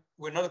 I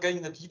will not get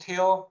into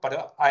detail,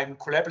 but I'm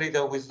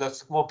collaborating with the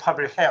School of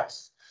Public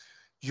Health.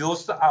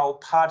 Use our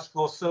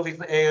particle surface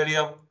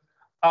area,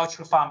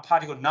 ultrafine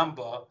particle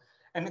number,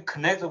 and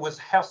connect with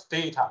health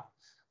data.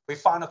 We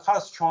found quite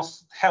a strong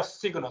health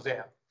signal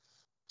there.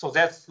 So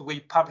that's we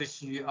publish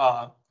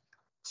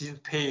this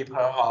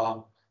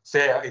paper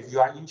there. If you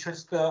are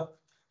interested,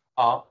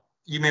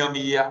 email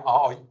me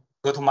or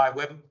go to my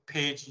web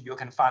page. You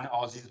can find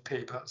all these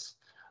papers,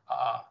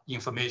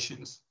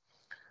 informations.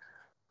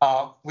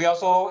 We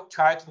also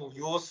try to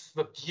use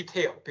the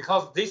detail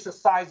because this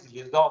size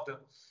resolved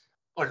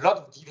a lot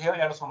of detailed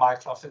aerosol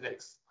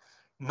microphysics.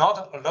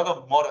 Not a lot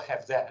of models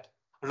have that.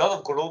 A lot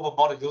of global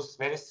models use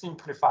very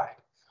simplified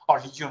or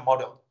regional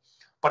model,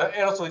 but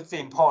aerosol is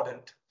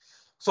important.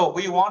 So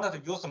we wanted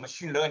to use the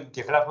machine learning,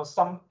 develop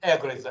some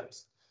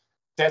algorithms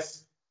that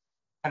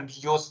can be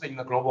used in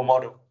the global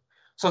model.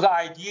 So the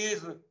idea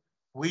is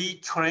we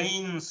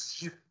train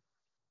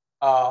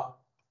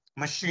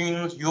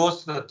machines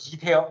use the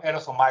detailed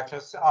aerosol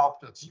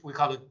microscope, we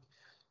call it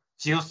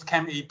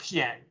GEOS-Chem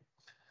APN,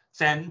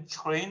 then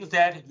train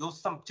that,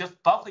 use some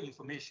just buffer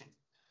information.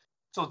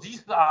 So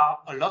these are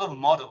a lot of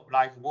models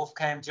like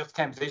WRF-Chem,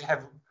 GEOS-Chem, they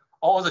have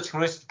all the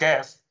trace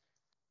gas,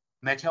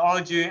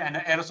 meteorology, and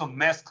aerosol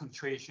mass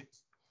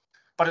concentrations.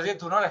 But they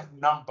do not have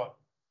number.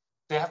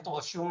 They have to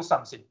assume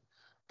something.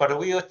 But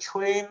we will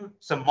train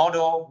the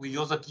model, we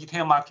use a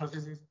detailed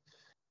microphysics,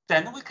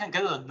 then we can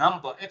get a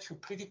number actually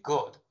pretty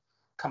good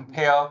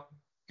compare,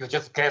 you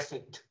just guess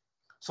it.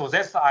 So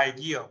that's the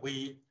idea.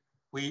 We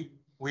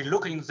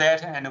look in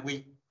that and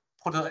we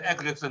put the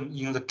algorithm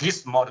in the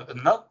GIST model,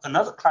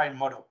 another client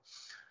model.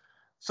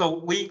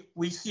 So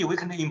we see we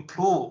can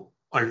improve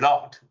a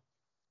lot.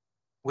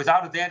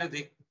 Without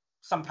that,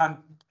 sometimes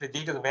they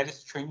get very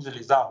strange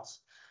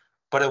results.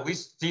 But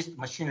with this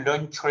machine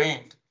learning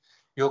trained,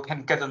 you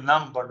can get a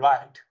number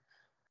right.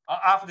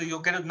 After you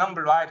get a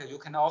number right, you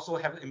can also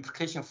have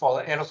implication for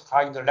the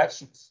aerosol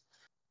interactions.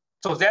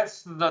 So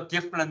that's the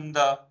different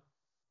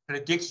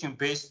prediction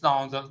based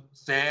on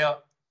their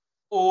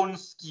own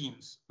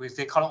schemes, which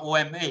they call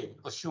OMA,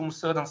 assume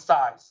certain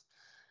size.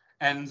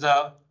 And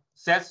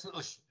that's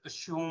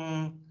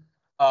assume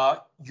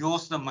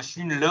use the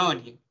machine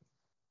learning.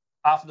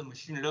 After the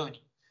machine learning,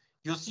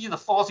 you see the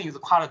forcing is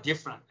quite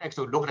different.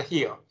 Actually, look at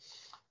here.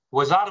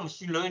 Without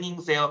machine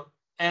learning, their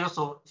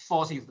aerosol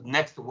force is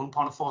next to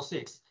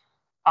 1.46.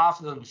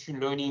 After the machine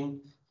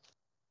learning,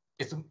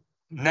 it's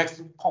next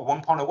to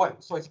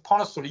 1.1. So it's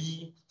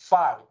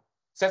 0.35.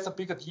 That's a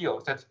big deal.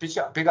 That's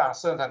big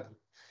uncertainty.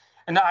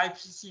 And the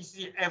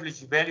IPCC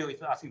average value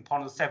is, I think,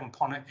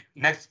 0.7,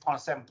 next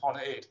 0.7,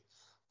 0.8.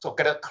 So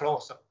get it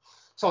closer.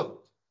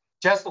 So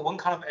just one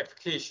kind of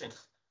application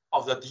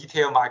of the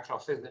detailed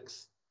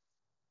microphysics.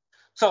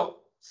 So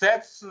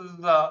that's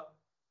the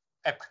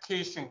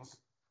applications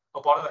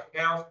about the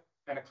health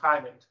and the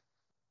climate.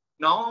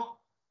 Now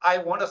I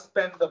want to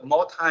spend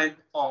more time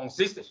on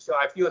this issue.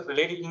 I feel it's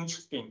really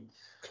interesting,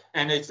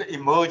 and it's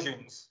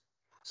emergence.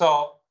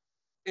 So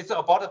it's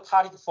about the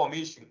particle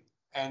formation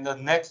and the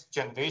next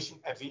generation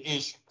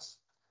aviations.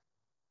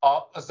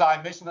 As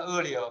I mentioned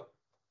earlier,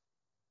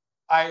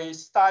 I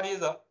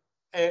studied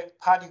a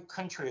particle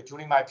country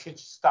during my PhD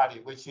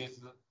study, which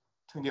is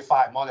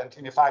more than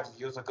 25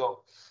 years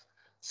ago.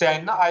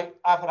 Then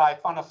after I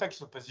found a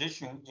fixed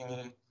position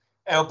in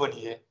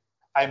Albany,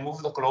 I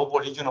moved the global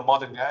regional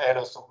modeling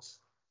aerosols.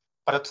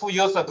 But 2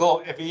 years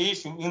ago,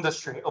 aviation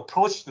industry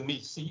approached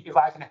me, see if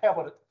I can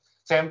help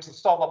them to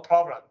solve a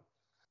problem.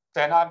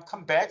 Then I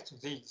come back to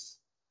this,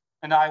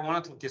 and I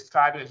wanted to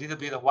describe a little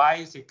bit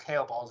why they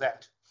care about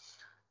that.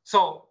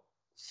 So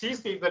this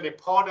is the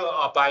report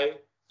by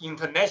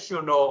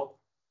International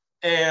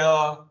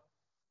Air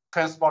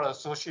Transport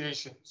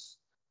Associations.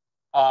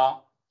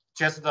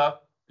 Just the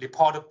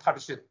report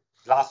published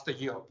last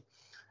year.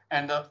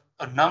 And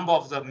a number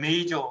of the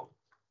major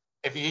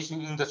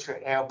aviation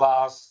industry,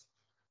 Airbus,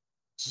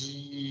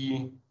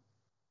 GE,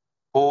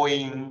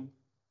 Boeing,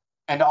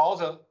 and all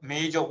the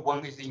major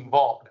ones is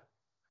involved.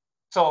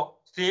 So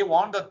they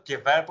want to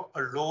develop a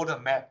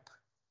roadmap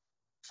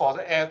for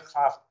the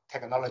aircraft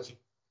technology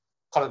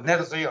called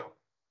net zero.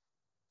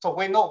 So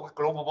we know with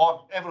global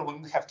warming,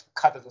 everyone have to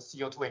cut the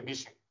CO2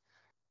 emission,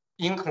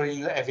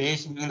 including the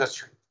aviation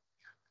industry.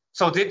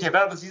 So they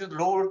developed this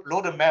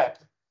roadmap,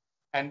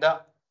 and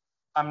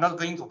I'm not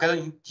going to get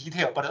in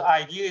detail, but the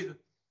idea is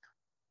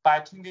by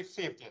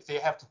 2050, they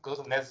have to go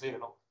to net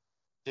zero.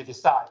 They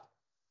decide.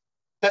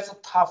 That's a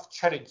tough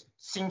challenge,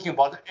 thinking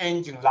about the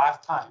engine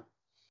lifetime.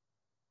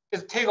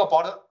 It takes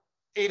about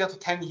 8 to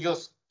 10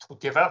 years to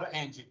develop an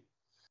engine.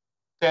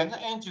 Then the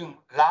engine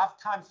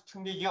lifetime is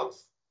 20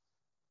 years.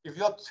 If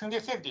you're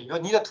 2050, you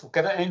need to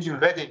get the engine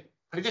ready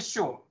pretty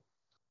soon.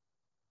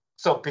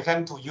 So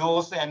begin to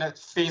use and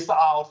phase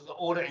out the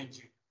old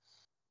engine.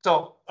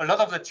 So a lot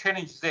of the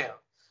challenge there.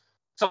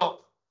 So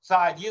the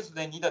idea is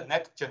they need a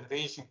next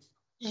generation,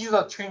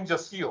 either change the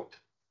fuel.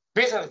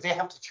 Basically, they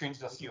have to change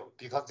the fuel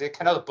because they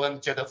cannot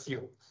burn jet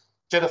fuel.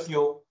 Jet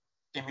fuel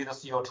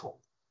emits CO2.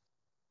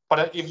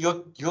 But if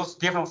you use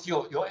different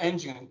fuel, your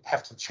engine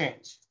have to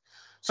change.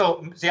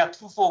 So there are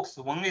two focus.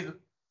 One is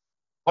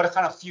what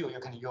kind of fuel you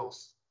can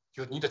use.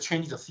 You need to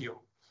change the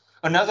fuel.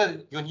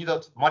 Another, you need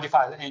to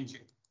modify the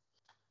engine.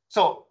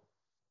 So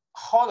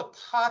how the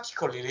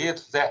particle relate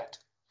to that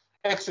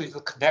actually is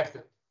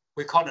connected.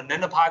 We call it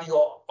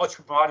nanoparticle,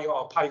 ultraparticle,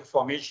 or particle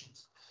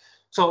formations.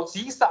 So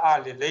these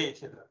are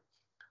related.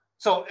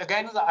 So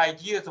again, the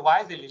idea is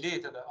why they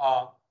related.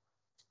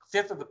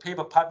 This is the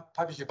paper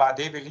published by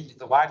David Lee,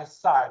 the White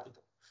Society.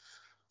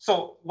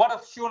 So what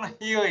I've shown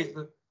here is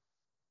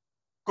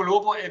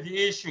global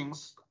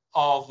aviations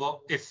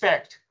of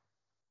effect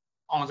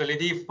on the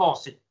radiative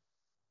forcing.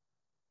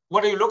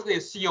 What you look at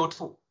is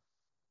CO2.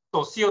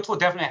 So CO2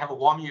 definitely have a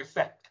warming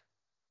effect.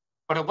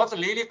 But what's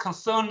really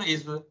concerned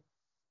is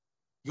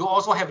you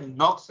also have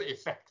NOx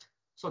effect.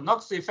 So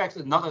NOx effect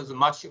is not as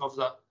much of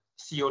the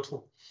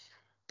CO2,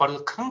 but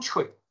the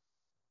contrail.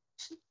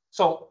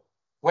 So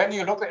when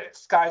you look at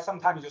sky,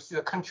 sometimes you see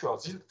the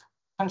contrails. These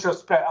contrails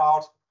spread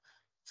out,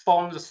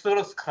 form the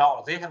cirrus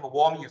cloud. They have a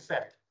warming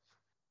effect.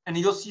 And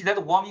you'll see that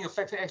the warming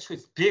effect actually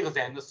is bigger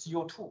than the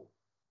CO2.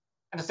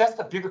 And that's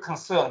the bigger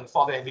concern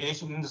for the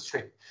aviation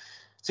industry.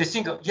 They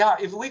think, yeah,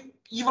 if we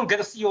even get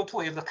a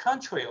CO2, if the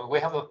contrail, we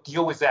have to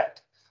deal with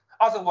that.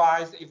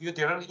 Otherwise, if you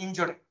develop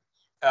injured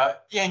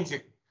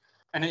engine,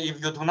 and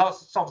if you do not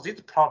solve this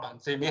problem,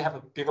 they may have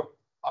a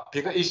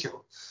bigger issue.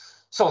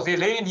 So they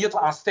really need to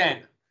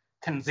understand,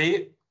 can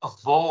they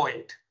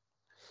avoid?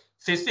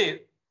 They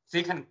say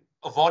they can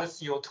avoid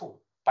CO2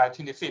 by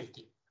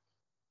 2050,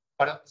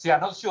 but they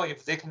are not sure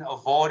if they can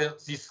avoid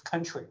this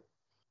contrail.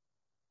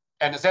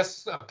 And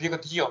that's a big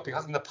deal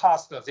because in the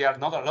past, there are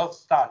not a lot of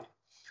study.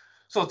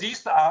 So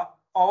these are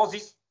all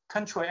these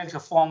contrail actually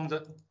formed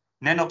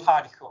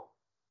nanoparticle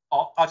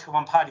or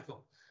ultrafine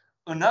particle.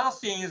 Another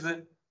thing is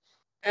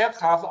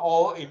aircraft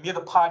all emit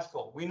a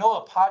particle. We know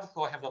a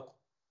particle have the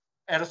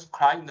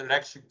aerosol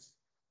interactions.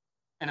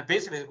 And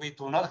basically, we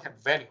do not have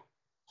value.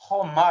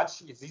 How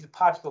much is this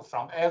particle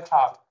from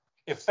aircraft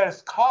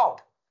affects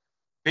cloud?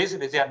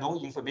 Basically, there are no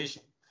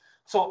information.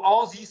 So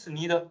all these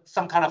need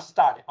some kind of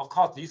study. Of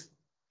course, this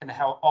can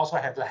also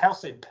have the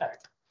health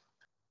impact.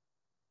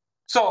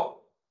 So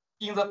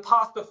in the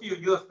past few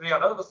years, there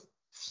are a lot of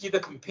seed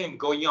campaign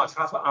going on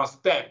trying to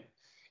understand,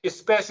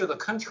 especially the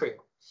contrail.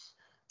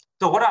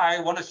 So what I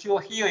want to show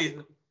here is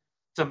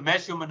the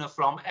measurement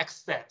from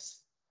X-stats.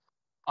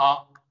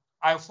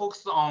 I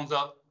focus on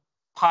the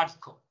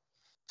particle.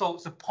 So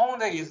the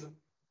point is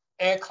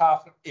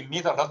aircraft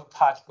emit a lot of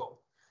particle.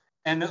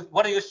 And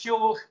what you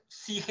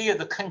see here,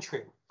 the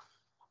contrail.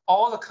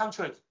 All the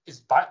contrail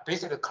is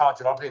basically cloud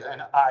droplet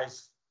and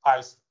ice.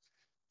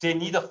 They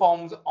need to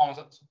form on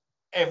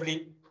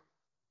every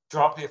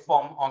droplet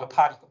form on the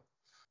particle.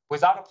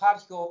 Without a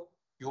particle,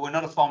 you will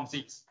not form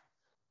this.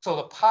 So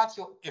the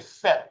particle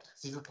affect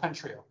this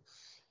contrail.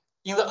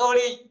 In the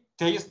early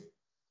days,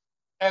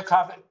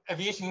 aircraft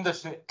aviation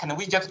industry, can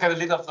we just get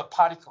rid of the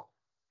particle?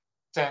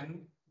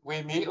 Then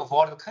we may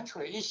avoid the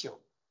contrail issue.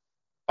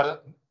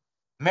 But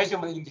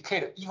measurement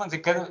indicator, even they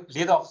get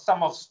rid of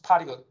some of the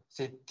particles,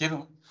 they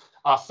didn't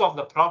solve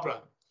the problem.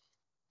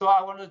 So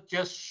I want to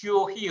just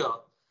show here.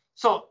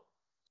 So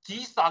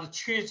these are the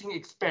chasing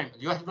experiments.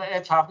 You have the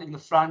aircraft in the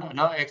front,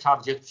 another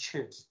aircraft just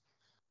chase.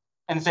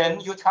 And then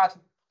you try to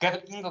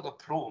get into the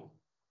plume.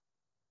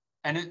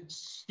 And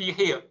see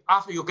here,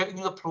 after you get in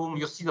the plume,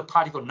 you see the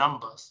particle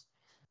numbers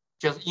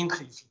just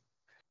increasing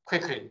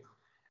quickly.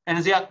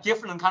 And there are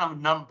different kind of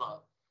number.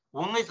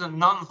 One is a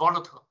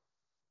non-volatile,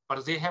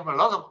 but they have a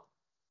lot of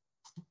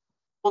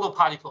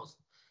photoparticles.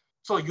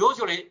 So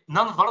usually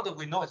non-volatile,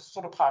 we know it's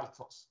solar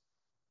particles.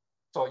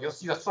 So you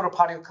see the solar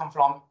particle come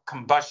from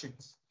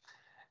combustions.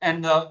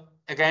 And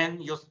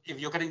again, if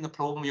you get in the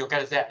plume, you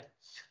get that.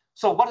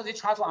 So what do they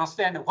try to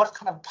understand? What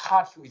kind of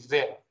particle is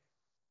there?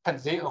 Can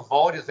they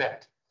avoid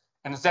that?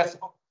 And that's,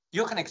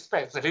 you can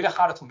expect it's a little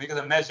harder to make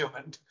the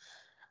measurement.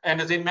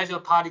 And they measure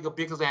particle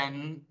bigger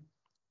than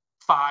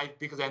 5,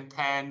 bigger than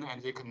 10,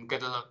 and they can get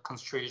the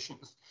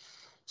concentrations.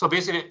 So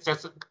basically,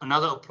 that's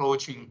another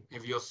approaching.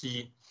 If you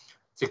see,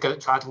 they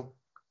try to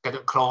get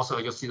it closer,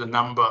 you see the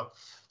number.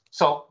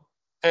 So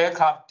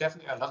aircraft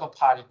definitely a lot of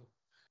particles.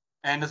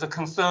 And the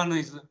concern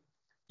is,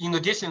 in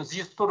addition,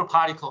 these solar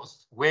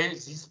particles, where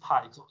these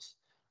particles,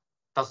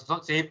 does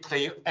they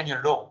play any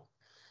role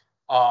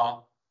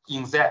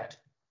in that?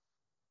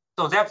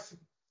 So that's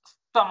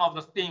some of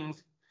the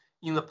things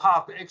in the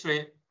past.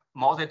 Actually,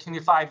 more than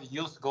 25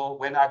 years ago,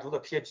 when I do the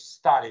PhD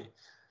study,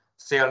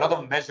 say a lot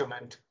of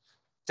measurement.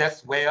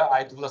 That's where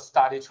I do the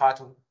study, try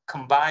to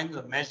combine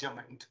the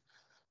measurement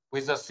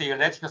with the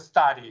theoretical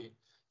study,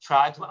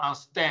 try to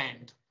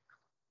understand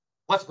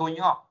what's going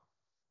on.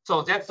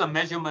 So that's the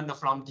measurement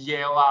from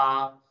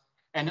DLR.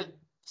 And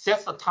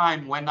that's the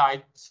time when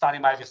I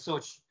started my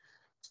research,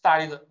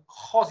 studied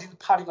how these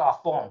particles are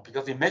formed,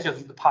 because they measure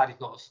these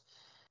particles.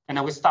 And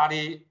then we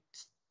study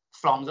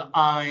from the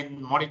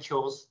ion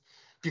molecules,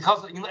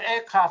 because in the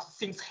aircraft,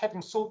 things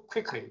happen so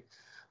quickly.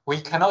 We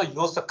cannot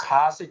use the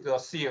classic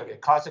theory,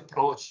 classic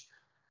approach.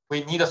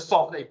 We need to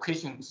solve the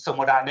equation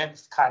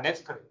thermodynamics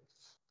kinetically.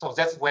 So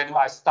that's when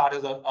I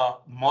started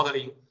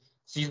modeling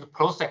these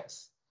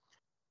process.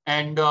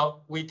 And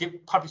we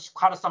did publish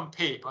quite some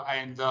paper.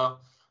 And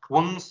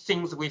one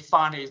thing we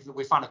found is the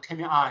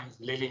TIMN ion is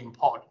really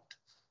important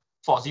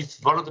for these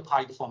volatile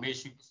particle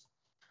formations.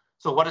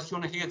 So what is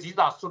shown here, these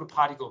are solar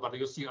particles, but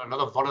you see a lot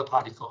of volatile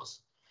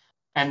particles.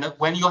 And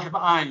when you have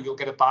ion, you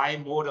get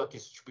bimodal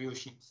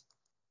distributions.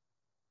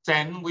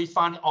 Then we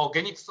find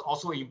organics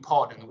also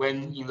important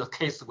when in the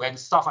case when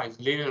sulfur is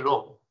really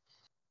low.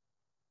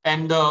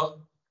 And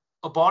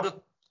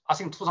about, I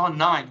think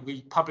 2009,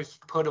 we published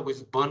a paper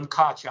with burn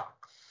culture.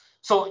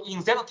 So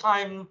in that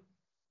time,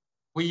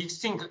 we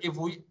think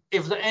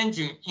if the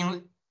engine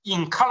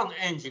in current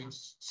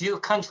engines, this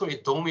country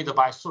is dominated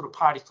by solar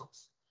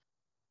particles.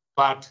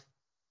 But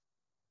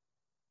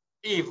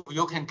if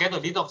you can get a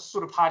little of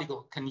solar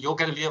particle, can you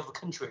get a little of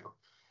control?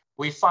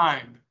 We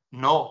find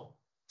no,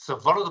 the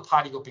volatile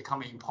particle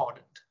become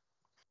important.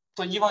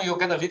 So even you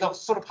get a little of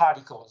solar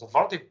particle, the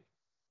volatile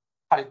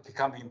particle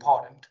become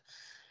important.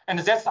 And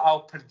that's our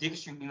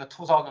prediction in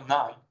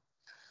 2009.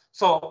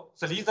 So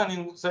the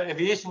reason the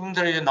aviation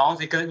industry now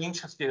they get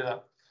interested,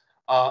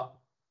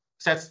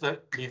 that's the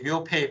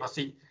review paper.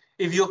 See,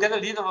 if you get a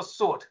little of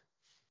salt,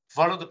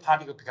 volatile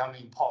particle become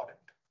important.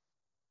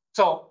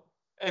 So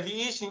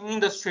aviation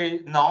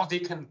industry now they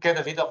can get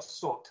a little of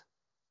salt,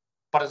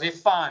 but they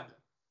find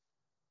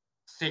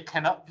they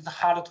cannot, it's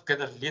harder to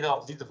get a little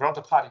of these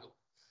volatile particles.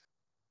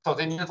 So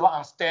they need to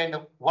understand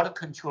what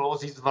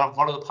controls these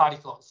volatile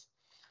particles.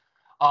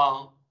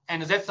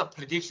 And that's a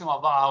prediction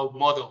of our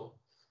model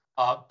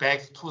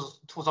back to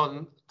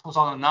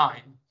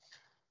 2009.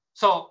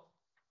 So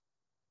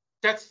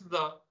that's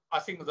the, I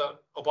think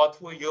about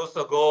 2 years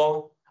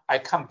ago, I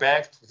come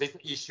back to this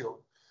issue.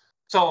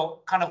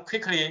 So kind of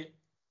quickly,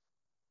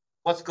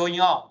 what's going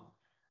on?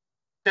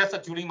 That's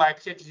during my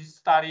PhD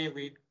study,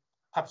 we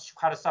published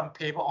quite some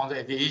paper on the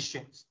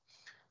aviation.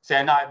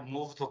 Then I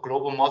moved to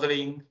global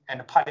modeling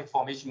and particle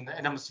formation in the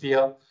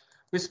atmosphere.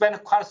 We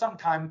spent quite some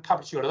time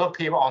publishing a lot of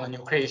paper on the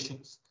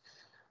nucleations.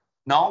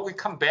 Now we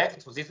come back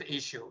to this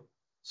issue.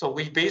 So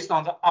we based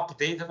on the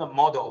updated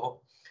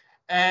model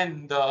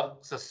and the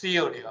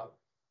theory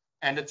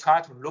and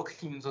try to look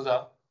into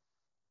the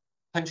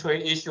control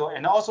issue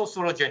and also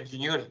solar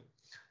engineering.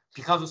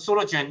 Because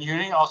solar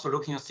engineering also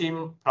looking at the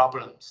same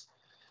problems.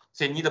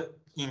 They need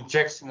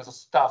injection of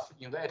stuff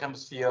in the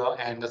atmosphere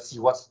and see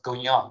what's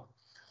going on.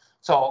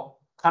 So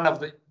kind of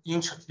the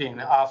interesting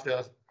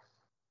after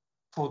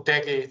 2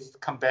 decades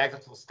come back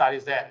to study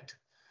that.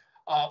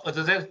 At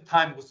that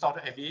time, we thought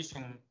the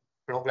aviation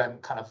program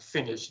kind of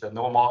finished,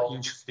 no more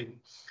interesting.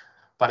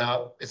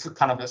 But it's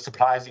kind of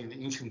surprising and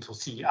interesting to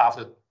see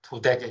after 2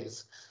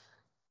 decades.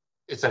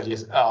 It's at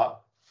least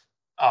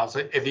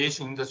the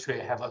aviation industry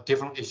have a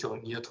different issue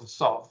needed to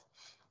solve.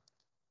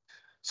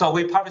 So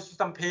we published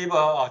some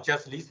paper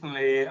just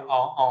recently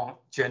on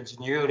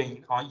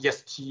geoengineering on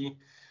EST,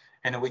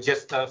 and we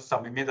just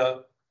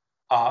submitted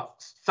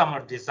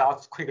some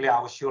results quickly. I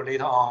will show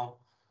later on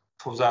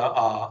to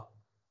the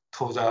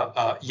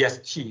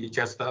EST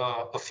just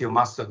a few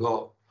months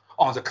ago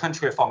on the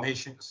country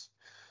formations.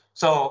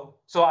 So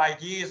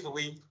idea is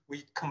we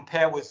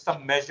compare with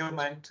some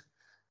measurement.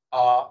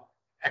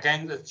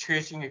 Again, the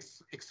tracing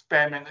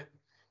experiment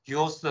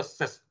use the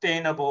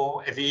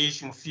sustainable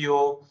aviation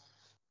fuel,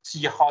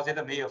 see how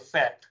that may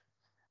affect.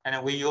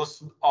 And we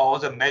use all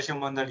the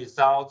measurement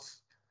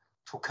results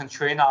to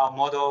constrain our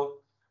model.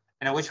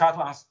 And we try to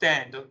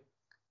understand,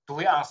 do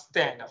we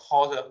understand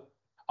how the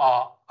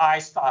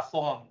ice are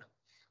formed?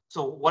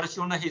 So what is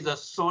shown is the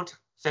salt,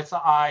 that's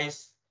the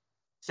ice,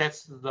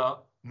 that's the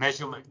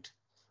measurement.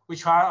 We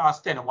try to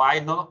understand why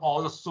not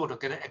all the salt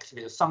get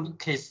activated. Some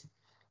case,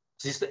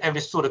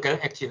 every salt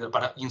get activated,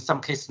 but in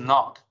some cases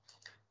not.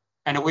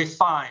 And we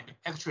find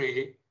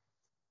actually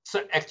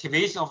the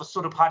activation of a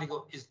salt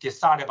particle is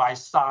decided by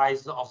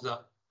size of the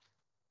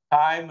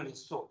primary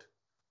salt.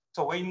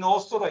 So we know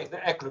salt is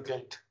the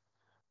aggregate,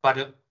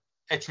 but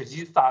actually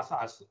these stars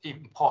are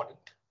important.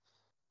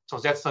 So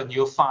that's a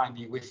new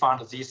finding. We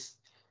found these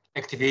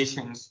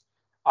activations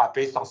are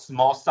based on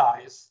small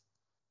size.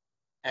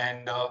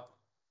 And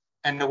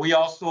we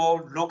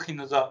also look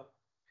into the,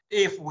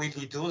 if we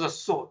reduce the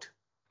salt,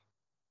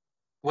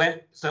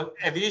 when the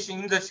aviation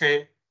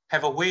industry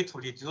have a way to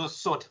reduce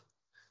salt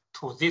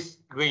to this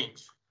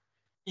range.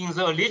 In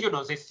the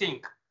original, they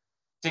think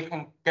they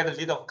can get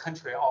rid of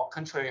country or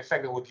country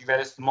effect will be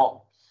very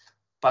small.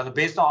 But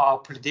based on our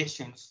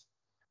predictions,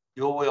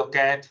 you will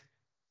get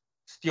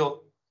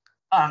still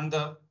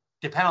under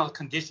depending on the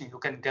condition, you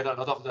can get a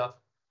lot of the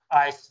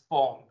ice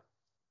formed.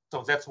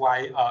 So that's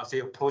why they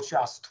approach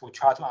us to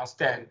try to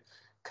understand,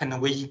 can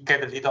we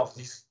get rid of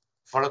these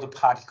volatile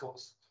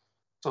particles?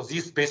 So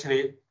this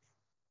basically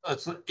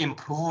is an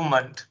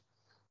improvement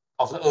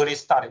of the early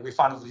study. We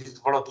found that this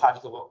volatile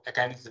particle,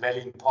 again, is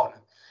very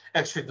important.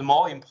 Actually, it's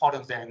more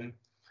important than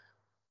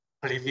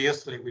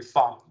previously we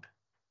found.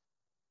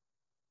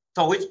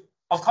 So which,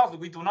 of course,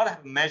 we do not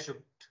have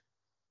measurement.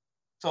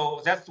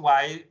 So that's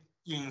why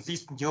in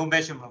these new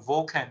measurement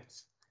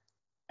volcans,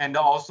 and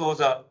also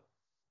the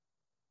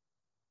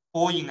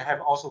Boeing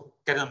have also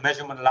get a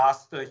measurement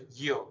last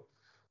year.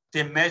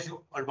 They measure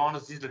around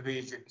these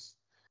regions.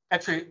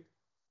 Actually,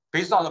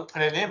 based on the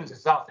preliminary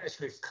results,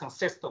 actually it's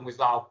consistent with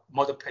our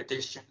model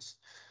predictions.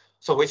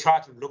 So we try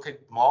to look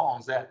at more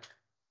on that.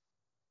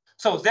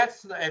 So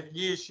that's the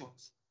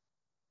aviations.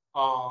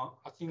 I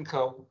think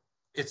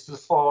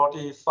it's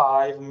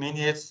 45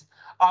 minutes.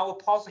 I will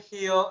pause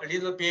here a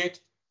little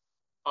bit,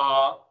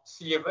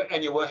 see if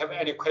anyone have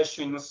any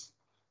questions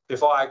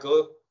before I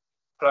go.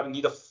 Probably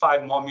need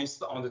 5 more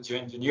minutes on the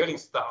geoengineering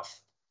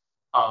stuff,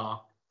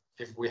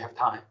 if we have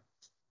time.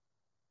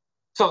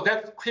 So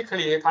that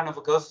quickly kind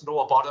of goes through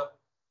about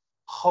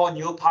how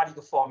new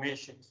particle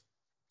formations.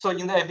 So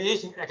in the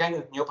aviation,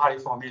 again, new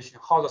particle formation,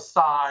 how the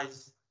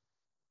size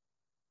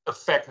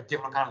affect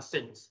different kind of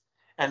things.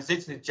 And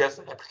this is just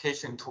an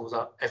application to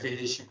the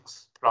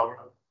aviation's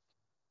problem.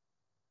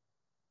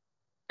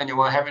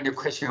 Anyone have any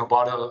question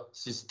about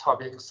these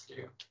topics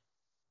here?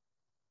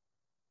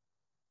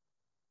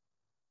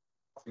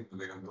 I think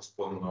we can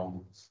postpone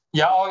now.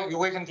 Yeah, or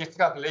we can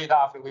discuss later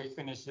after we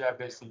finish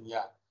everything.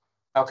 Yeah.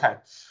 Okay.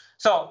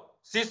 So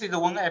this is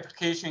one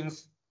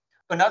applications.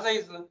 Another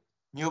is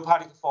new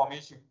particle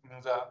formation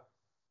in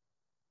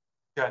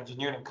the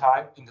engineering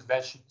kind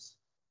interventions.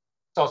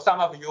 So some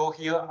of you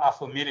here are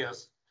familiar.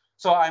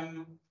 So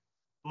I'm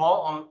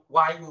more on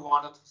why we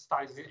wanted to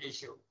study this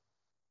issue.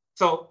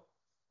 So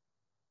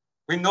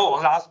we know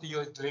last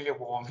year is really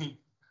warming.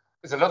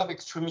 There's a lot of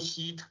extreme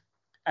heat,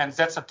 and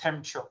that's a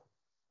temperature.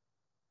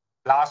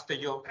 Last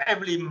year,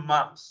 every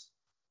month,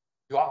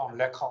 you are on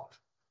record.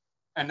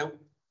 And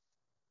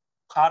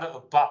part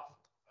above,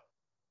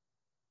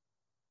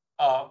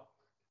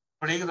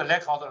 break the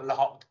record a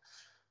lot.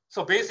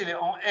 So basically,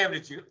 on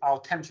average, our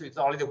temperature is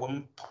already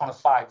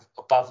 1.5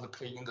 above the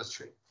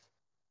pre-industry,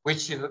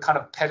 which is a kind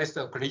of Paris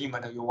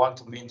agreement. You want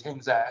to maintain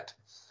that.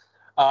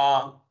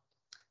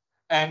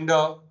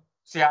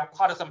 There are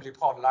quite some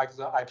reports, like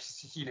the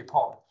IPCC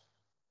report.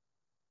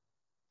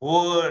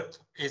 World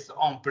is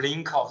on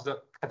brink of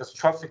the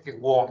catastrophic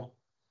warming.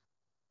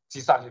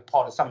 These are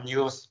reports, some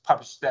news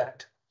published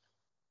that.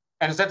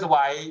 And that's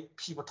why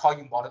people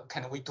talking about,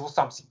 can we do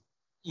something,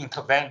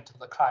 intervene to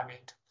the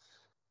climate?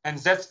 And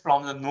that's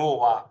from the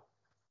NOAA.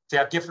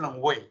 There are different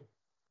ways.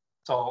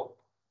 So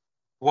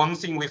one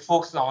thing we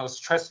focus on is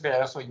stress-free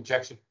aerosol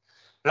injection.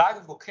 Like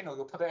a volcano,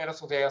 you put the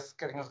aerosol there,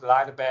 getting the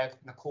light back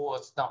and cool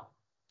us down.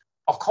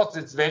 Of course,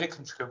 it's very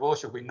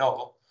controversial, we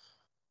know.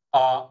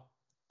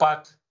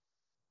 But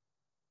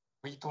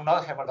we do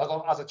not have a lot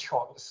of other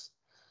choice.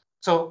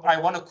 So I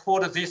want to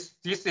quote this.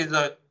 This is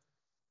a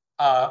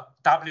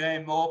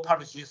WMO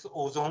publishes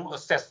ozone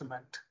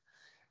assessment.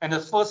 And the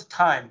first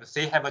time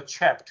they have a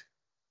chapter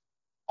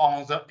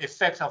on the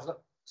effect of the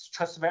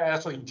stress-free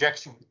aerosol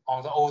injection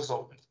on the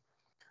ozone.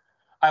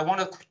 I want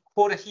to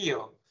quote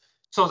here.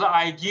 So the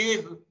idea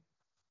is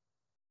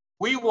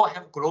we will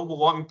have global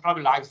warming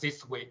probably like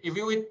this way. If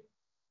we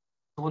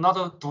do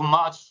not do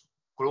much,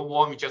 global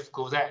warming just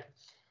goes there.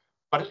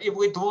 But if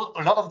we do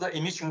a lot of the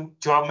emission,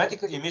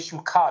 dramatic emission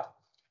cut,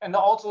 and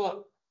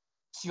also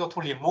CO2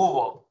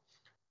 removal,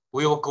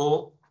 we will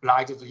go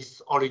like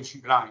this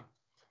orange line.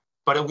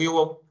 But we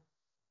will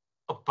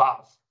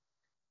above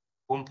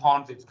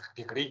 1.6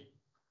 degree.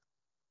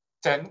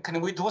 Then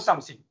can we do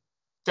something?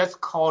 That's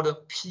called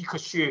peak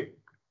shear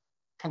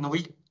can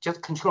we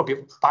just control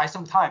by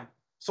some time?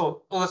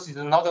 So Earth is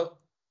not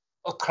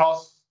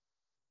across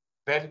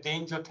very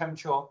dangerous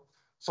temperature,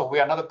 so we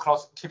are not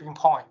across tipping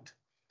point.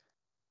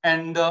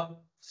 And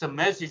the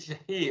message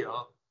here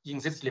in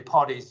this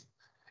report is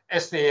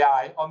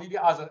SAI or maybe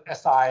other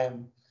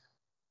SIM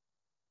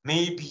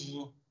may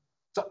be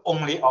the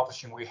only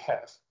option we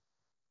have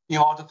in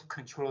order to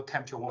control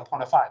temperature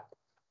 1.5.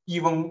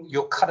 Even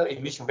you cut the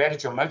emission very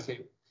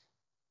dramatically,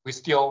 we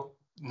still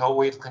no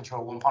way to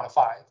control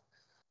 1.5.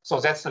 So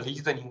that's the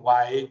reason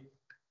why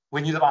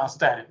we need to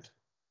understand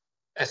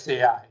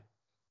SAI.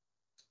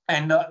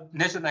 And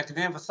National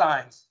Academy of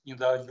Science in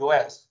the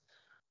US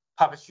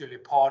published a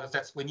report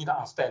that we need to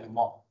understand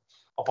more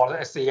about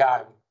the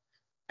SAI.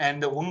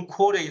 And one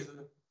quote is,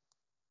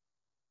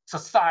 the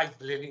size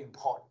is really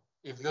important.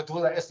 If you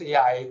do the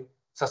SAI,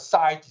 the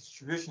size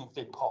distribution is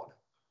important.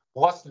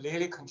 What's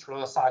really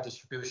control the size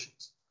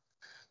distributions?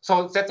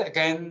 So that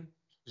again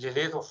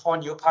related to how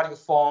new particle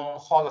form,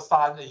 how the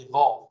size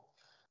evolve.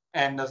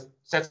 And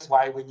that's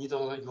why we need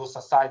to use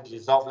a size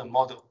resolved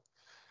model.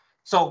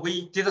 So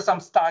we did some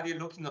study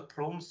looking at the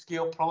plume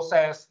scale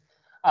process,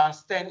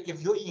 understand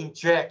if you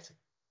inject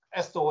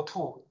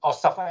SO2 or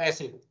sulfur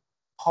acid,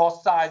 how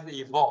size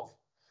evolve.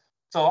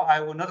 So I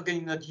will not get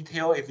into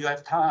detail. If you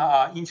have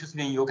time, interested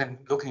in, you can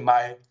look in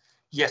my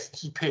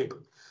EST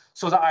paper.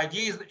 So the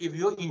idea is if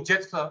you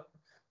inject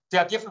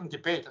there are different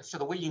debates.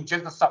 Should we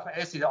inject the sulfur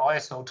acid or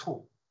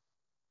SO2?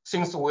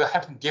 Things will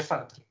happen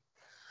differently.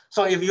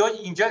 So if you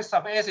inject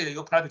sulfur acid,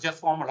 you probably just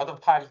form a lot of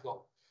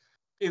particles.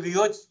 If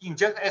you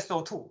inject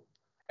SO2,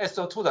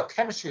 the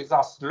chemistries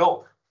are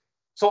slow.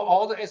 So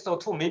all the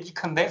SO2 may be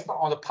condensed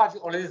on the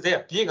particle already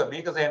there, bigger,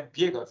 make them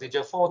bigger, they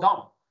just fall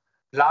down,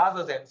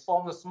 rather than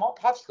form a small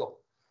particle.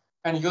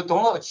 And you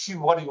don't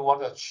achieve what you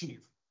want to achieve.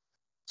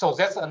 So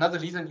that's another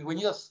reason we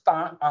need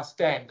to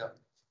understand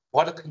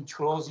what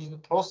controls the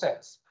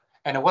process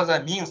and what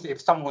that means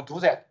if someone do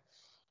that.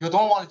 You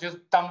don't want to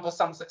just dump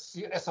some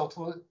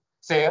SO2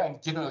 there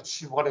and didn't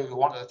achieve what you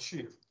want to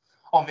achieve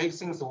or make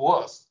things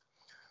worse.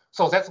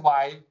 So that's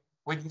why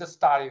we need to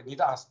study, need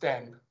to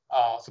understand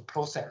the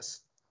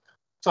process.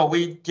 So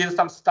we did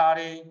some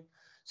study.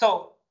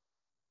 So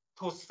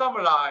to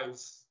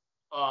summarize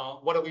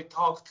what we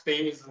talked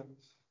today is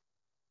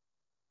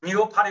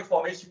new particle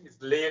formation is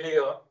really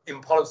an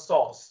important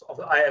source of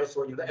the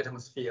aerosol in the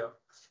atmosphere.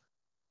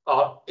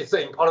 It's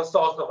an important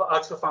source of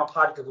ultrafine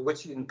particles,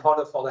 which is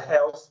important for the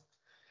health.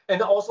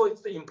 And also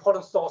it's the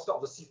important source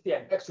of the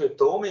CCM, actually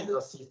dominate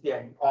the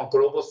CCM on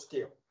global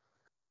scale.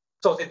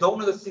 So they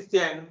dominate the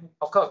CCM,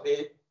 of course,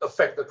 they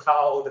affect the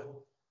cloud,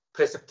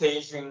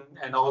 precipitation,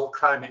 and also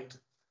climate.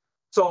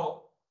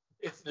 So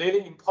it's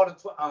really important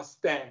to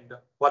understand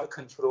what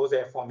controls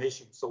their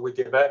formation. So we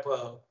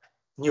develop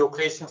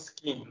nucleation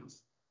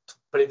schemes to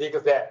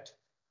predict that.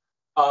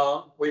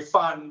 We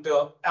found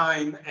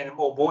iron and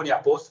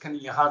ammonia both can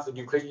enhance the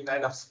nucleation in the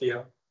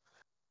atmosphere.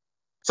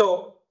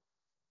 So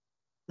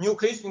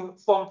nucleation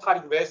form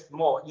particle very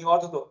small. In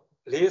order to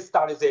really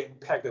study the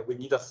impact, we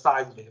need a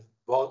size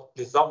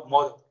resolved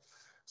model.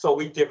 So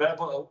we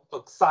developed a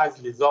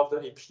size resolved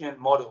APN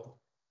model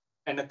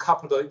and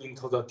coupled it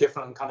into the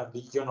different kind of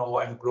regional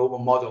and global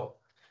model.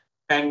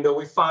 And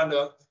we found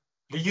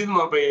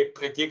reasonably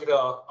predict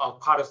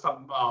part of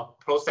some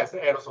process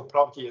aerosol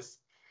properties.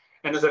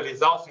 And the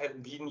results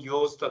have been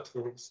used to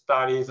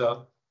study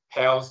the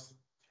health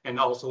and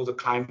also the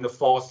climate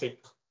forcing.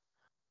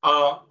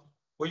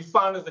 We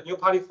found the new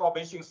particle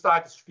formation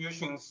size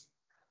distributions,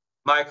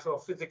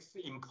 microphysics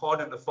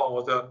important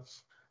for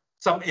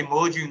some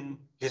emerging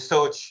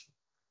research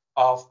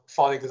of,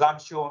 for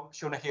example,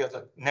 shown here,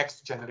 the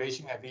next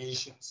generation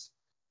aviations,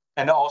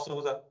 and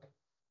also the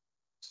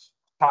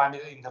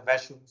climate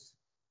interventions.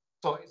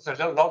 So it's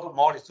a lot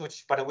more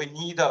research, but we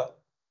need a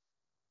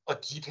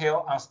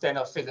detailed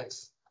understanding of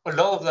physics. A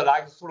lot of the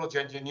like solar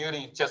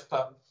engineering just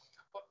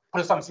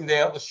put something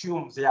there,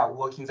 assume they are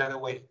working that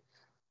way,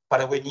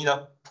 but we need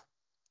to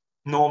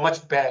know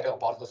much better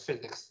about the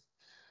physics.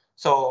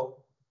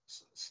 So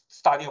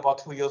starting about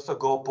 2 years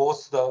ago,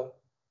 both the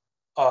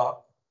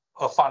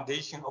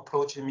foundation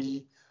approached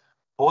me,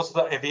 both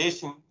the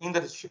aviation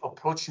industry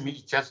approached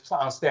me just to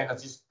understand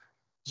this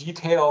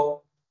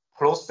detailed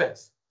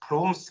process,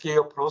 plume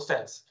scale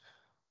process,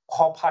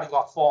 how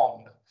particles are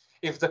formed.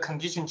 If the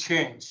condition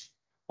change,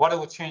 what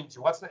will change?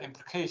 What's the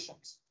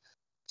implications?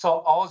 So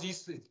all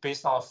this is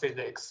based on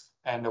physics,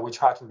 and we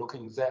try to look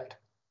into that.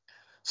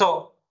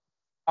 So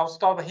I'll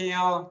stop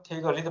here,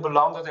 take a little bit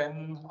longer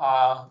than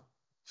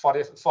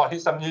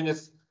 40-some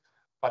minutes,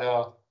 but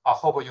I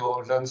hope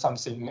you learn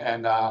something,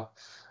 and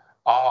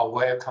I'll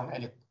welcome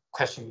any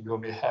question you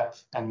may have.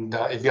 And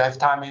if you have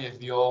time,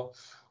 if you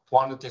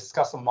want to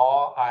discuss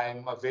more,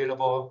 I'm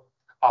available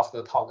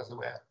after the talk as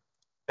well.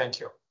 Thank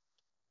you.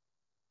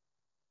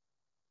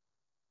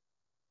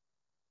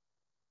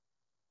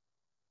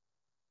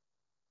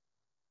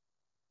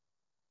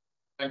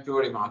 Thank you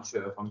very much,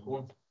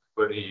 Fangqun.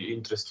 Very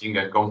interesting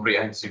and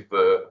comprehensive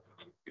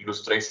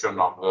illustration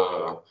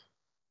of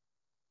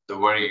the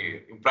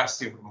very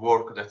impressive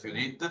work that you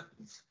did.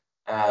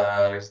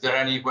 Is there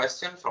any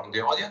question from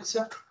the audience?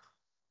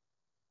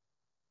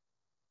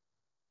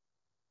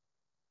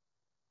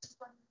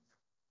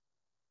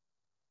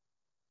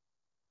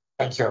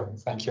 Thank you.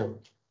 Thank you.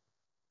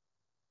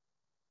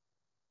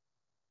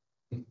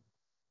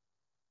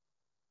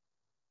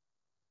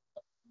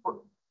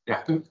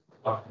 Yeah.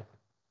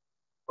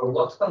 For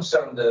what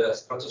concerns the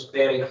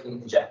stratospheric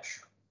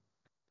injection,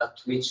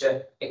 at which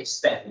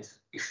extent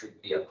it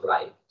should be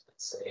applied?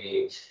 Let's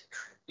say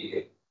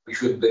we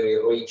should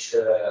reach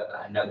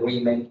an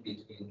agreement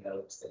between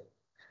let's say,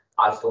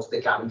 half of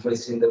the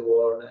countries in the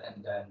world,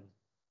 and then.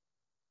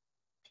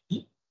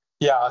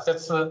 Yeah,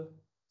 that's a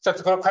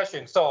good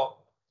question. So,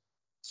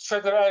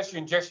 stratospheric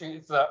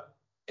injection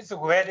is a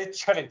very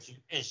challenging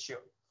issue.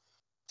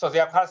 So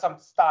there are quite some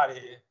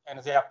study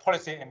and there are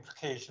policy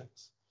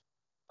implications,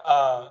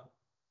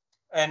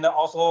 and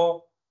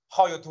also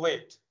how you do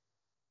it.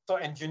 So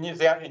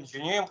there are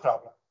engineering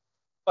problem.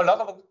 A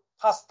lot of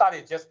past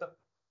study just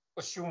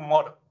assume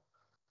model.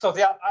 So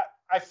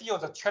I feel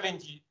the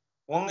challenge,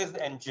 one is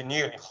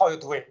engineering, how you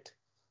do it.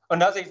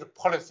 Another is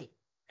policy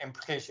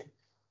implication.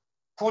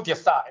 Who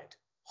decide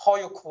how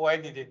you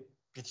coordinate it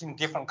between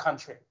different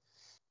countries?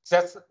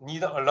 That's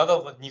need a lot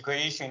of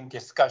negotiation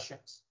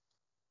discussions.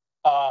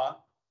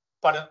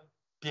 But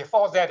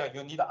before that,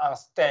 you need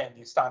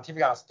understanding,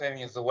 scientific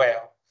understanding as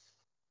well.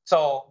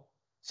 So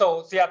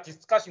there are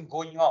discussions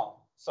going on.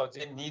 So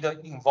they need to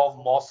involve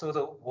more third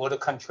world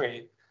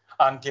country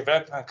and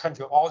developing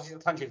country, all these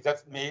countries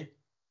that may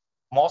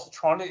more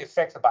strongly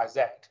affected by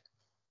that.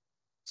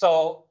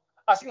 So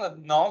I think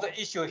now the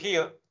issue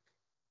here,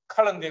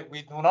 currently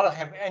we do not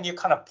have any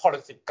kind of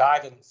policy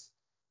guidance.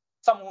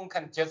 Someone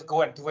can just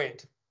go and do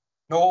it,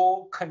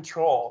 no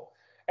control.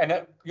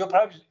 And you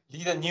probably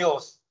read the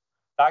news,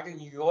 like in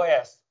the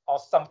US or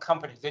some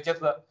companies, they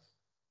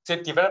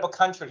develop a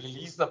country,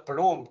 release the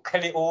balloon,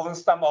 carry over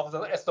some of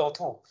the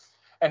SO2,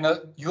 and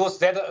use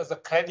that as a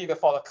credit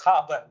for the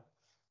carbon.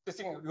 You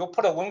think you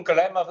put 1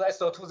 gram of the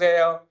SO2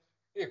 there,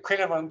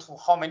 equivalent to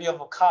how many of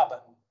the carbon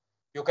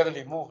you get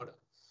removed.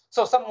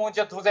 So someone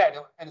just do that,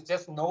 and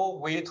there's no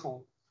way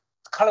to,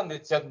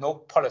 currently there's no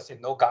policy,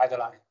 no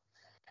guideline.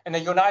 And the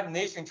United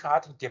Nations try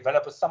to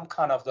develop some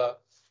kind of the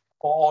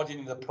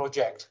coordinated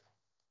project,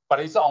 but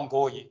it's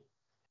ongoing.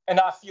 And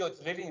I feel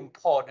it's really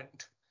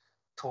important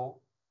to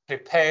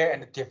prepare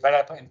and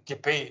develop and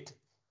debate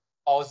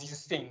all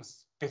these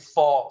things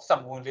before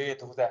someone really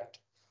do that.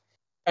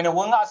 And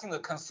one I think the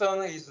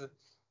concern is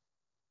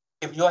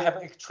if you have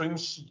extreme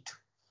heat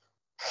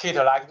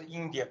like the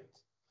Indian,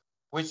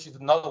 which is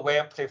not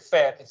well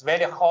prepared, it's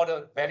very hot,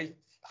 very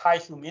high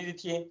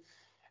humidity,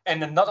 and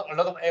not a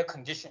lot of air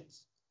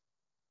conditions.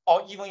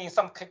 Or even in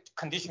some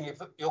conditions,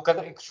 if you get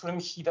extreme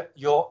heat,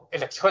 your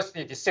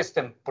electricity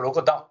system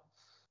broke down.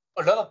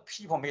 A lot of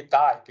people may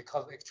die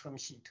because of extreme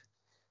heat.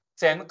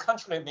 Then the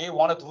country may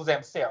want to do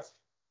themselves.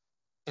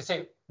 They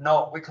say,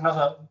 no, we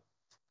cannot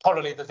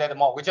tolerate that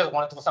anymore. We just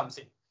want to do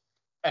something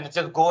and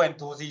just go and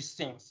do these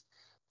things.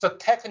 So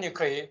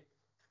technically,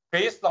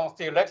 based on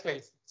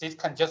theoretically, they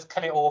can just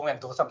carry over and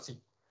do something.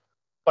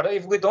 But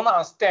if we don't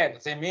understand,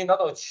 they may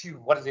not achieve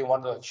what they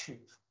want to achieve.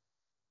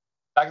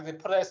 Like they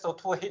put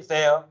SO2 hit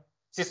there,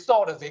 they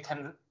thought they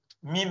can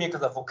mimic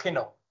the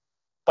volcano.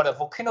 But a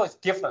volcano is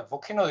different.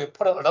 Volcano, you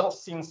put a lot of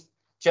things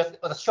just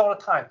at a short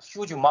time,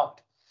 huge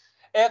amount.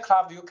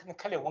 Aircraft, you can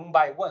carry one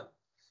by one.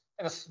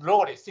 And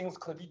slowly, things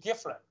could be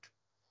different.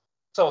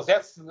 So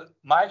that's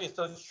my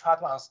research try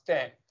to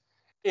understand.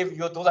 If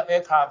you do the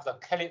aircraft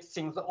that carry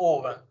things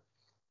over,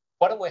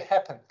 what will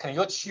happen? Can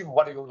you achieve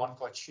what you want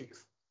to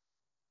achieve?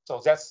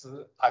 So that's,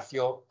 I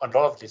feel, a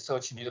lot of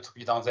research needed to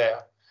be done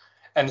there.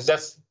 And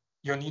that's,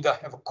 you need to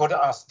have a good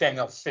understanding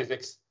of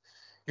physics.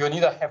 You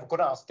need to have a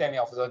good understanding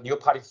of the new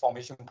particle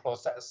formation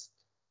process,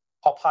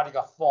 how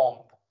particles are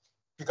formed.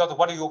 Because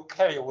what you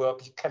carry will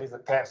be carry the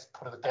gas,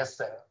 put the gas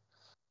there.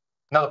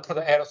 Not put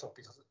the aerosol,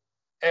 because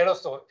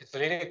aerosol is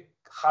really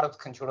hard to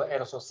control the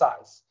aerosol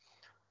size.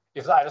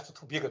 If the aerosol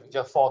too big, it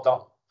just fall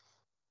down.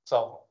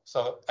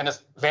 And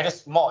it's very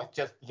small, it's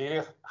just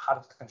really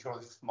hard to control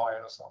this small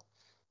aerosol.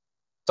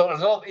 So a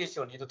lot of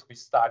issues need to be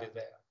studied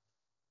there.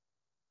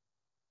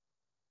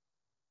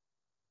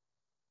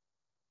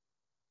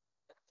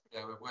 I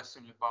have a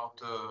question about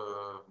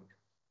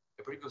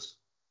the previous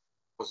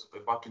was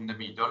about in the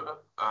middle.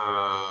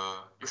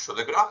 You show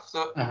the graph,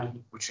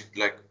 which is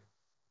like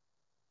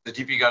the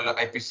typical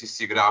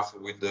IPCC graph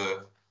with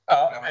the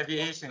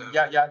aviation,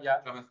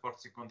 climate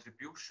policy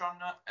contribution,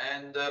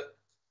 and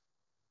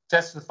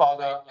just for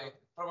the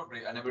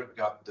probably I never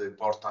got the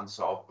importance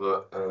of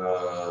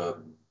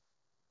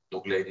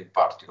nucleated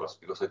particles,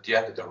 because at the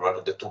end there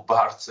were the two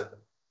bars.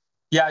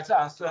 Yeah, it's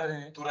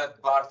answering. Two red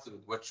bars,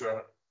 which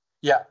are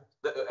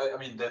I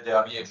mean the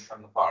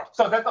aviation part.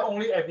 So that's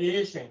only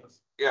aviation.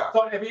 Yeah.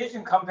 So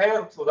aviation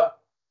compared to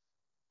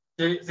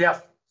they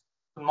are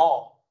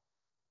small.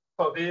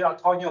 So they are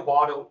talking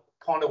about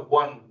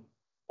 0.1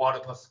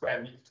 watt per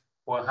square meter,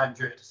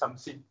 100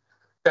 something.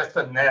 That's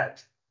the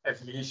net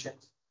aviation.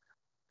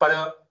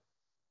 But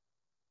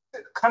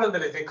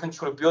currently they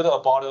contribute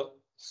about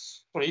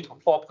 3 to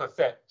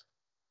 4%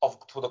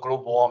 to the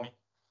global warming.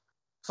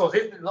 So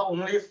this is not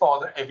only for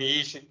the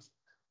aviation,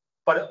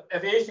 but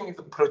aviation is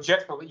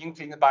projected to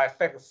increase by a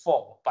factor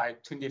 4 by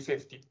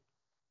 2050.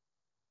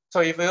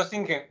 So if you're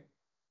thinking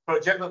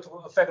projected to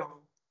a factor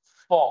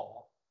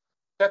 4,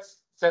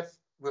 that's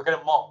we're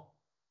getting more.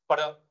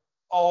 But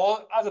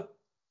all other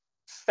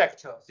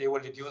sectors, they will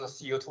reduce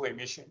the CO2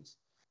 emissions.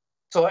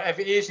 So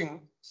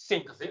aviation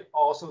thinks they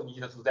also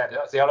need to do that.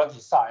 They already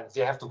decided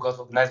they have to go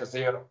to net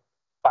zero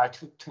by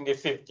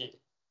 2050.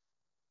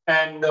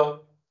 And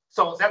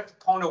so that's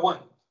point 1.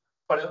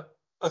 But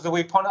as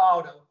we point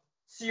out,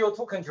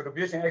 CO2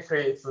 contribution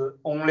actually is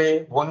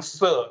only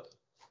 1/3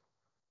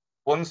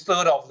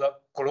 of the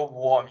global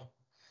warming.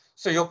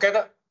 So you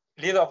get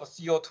rid of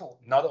CO2,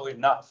 not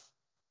enough.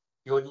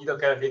 You need to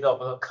get rid of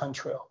the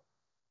control.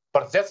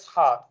 But that's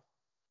hard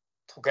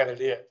to get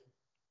rid.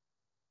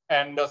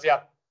 And they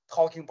are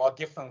talking about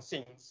different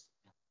things.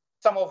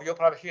 Some of you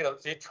probably hear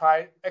they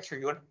try,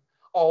 actually,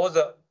 all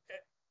the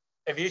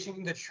aviation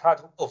industry try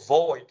to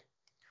avoid.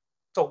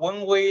 So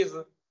one way is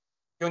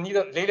you need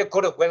a really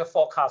good weather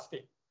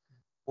forecasting,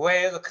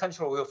 where the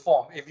country will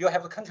form. If you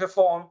have a country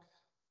form,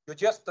 you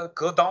just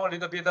go down a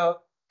little bit,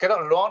 get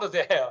around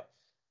there,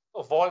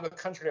 avoid the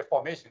country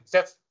formation.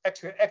 That's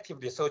actually active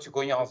research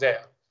going on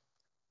there.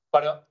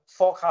 But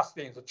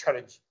forecasting is a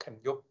challenge. Can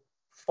you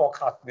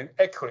forecast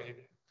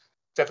accurately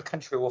that the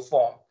country will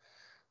form?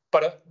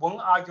 But one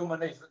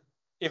argument is,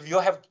 if you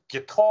have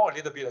detour a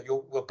little bit,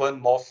 you will burn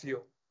more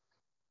fuel.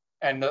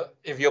 And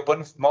if you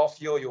burn more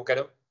fuel, you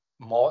get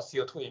more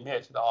CO2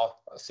 emitted or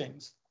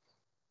things.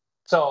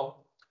 So,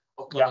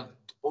 okay, yeah.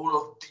 All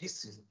of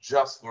this is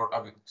just for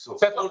aviation. So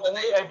that's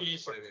only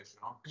aviation.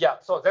 No? Yeah,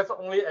 so that's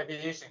only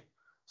aviation.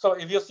 So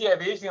if you see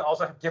aviation,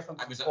 also have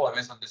different. I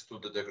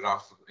misunderstood the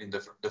graph in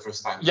the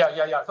first time.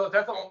 Yeah. So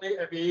that's only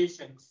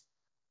aviation.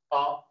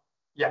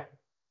 Yeah.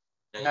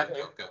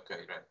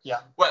 Okay, right.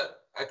 Yeah. Well,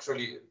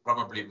 actually,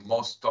 probably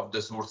most of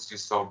the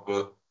sources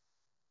of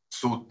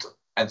soot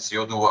and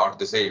CO2 are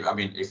the same. I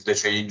mean, if they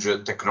change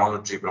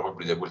technology,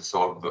 probably they will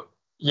solve.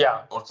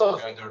 Yeah. So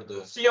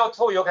the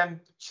CO2 you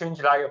can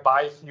change like a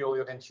biofuel.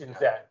 You can change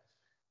that.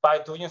 By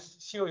doing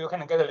fuel, you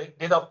can get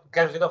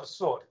rid of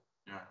soot.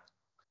 Yeah.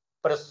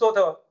 But soot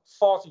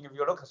forcing, if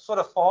you look at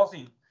soot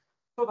forcing,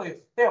 soot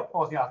is still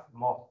forcing us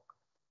more,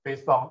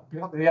 based on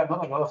because there are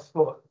not a lot of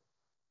soot.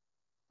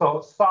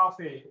 So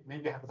sulfate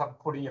maybe have some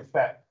cooling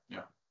effect.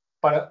 Yeah.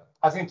 But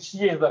I think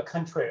key is the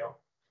control.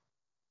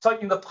 So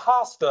in the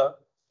past,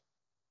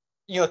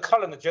 in the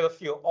current jet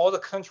fuel, all the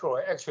control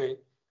actually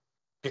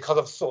because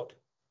of soot.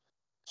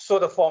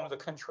 Soot forms the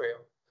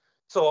control.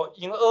 So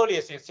in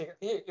earliest, you think,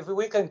 if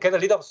we can get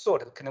rid of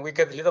soot, can we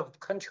get rid of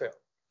control?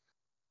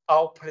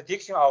 Our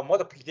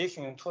model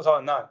prediction in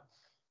 2009,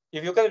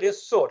 if you get rid of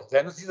soot,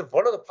 then these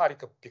volatile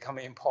particles become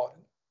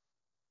important.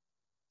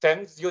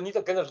 Then you need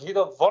to get rid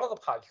of volatile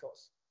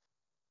particles.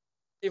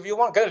 If you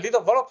want to get rid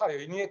of volatile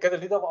particles, you need to get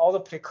rid of all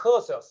the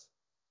precursors.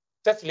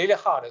 That's really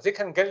hard. They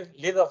can get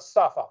rid of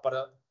sulfur,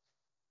 but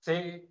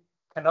they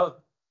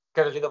cannot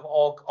get rid of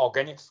all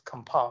organic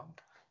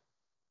compound.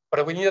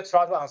 But we need to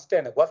try to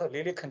understand what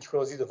really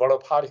controls these volatile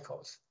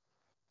particles.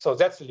 So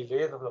that's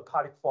related to the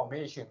particle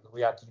formation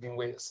we are dealing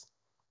with.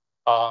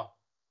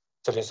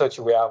 The research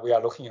we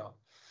are looking at.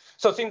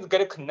 So things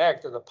get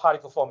connected, the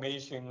particle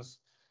formations,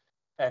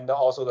 and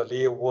also the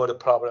real world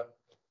problem.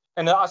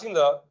 And I think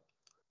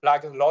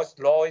like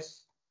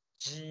Rolls-Royce,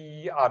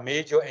 GE are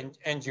major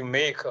engine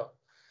maker.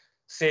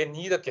 They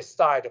need to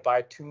decide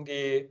by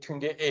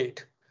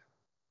 2028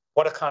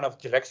 what kind of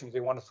direction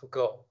they want to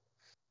go.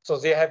 So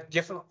they have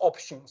different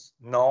options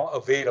now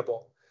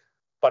available,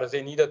 but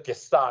they need to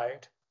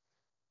decide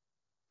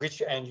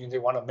which engine they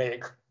want to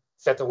make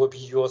that will be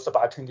used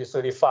by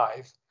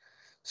 2035.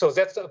 So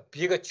that's a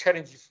bigger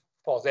challenge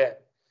for them.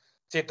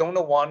 They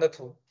don't want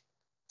to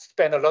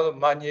spend a lot of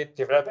money,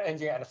 develop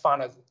engine and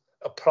find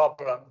a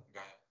problem.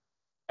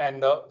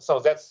 And so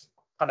that's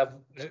kind of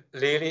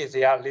really,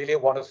 they are really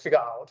want to figure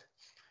out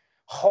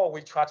how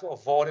we try to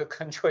avoid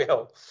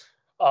control.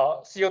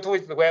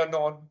 CO2 is well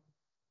known.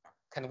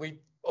 Can we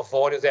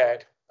avoid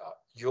that?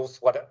 Use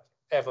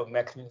whatever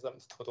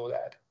mechanisms to do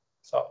that.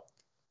 So.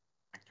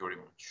 Thank you very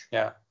much.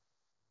 Yeah.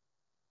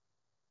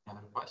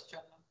 Another question?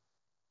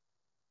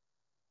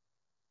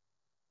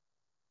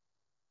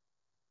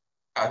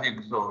 I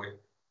think so. If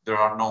there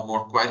are no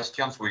more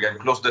questions, we can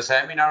close the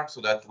seminar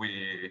so that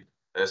we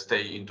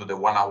stay into the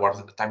 1 hour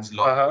time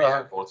slot. We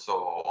have also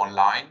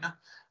online.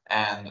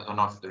 And I don't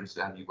know if there is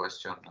any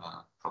question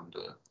from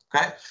the,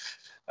 okay.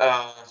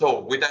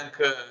 So we thank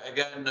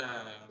again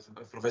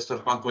Professor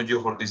Fangqun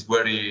Yu for this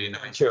very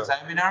nice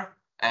seminar.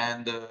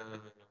 And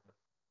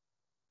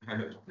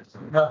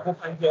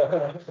thank you.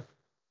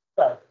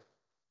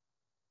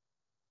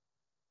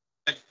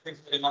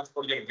 thanks very much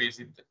for your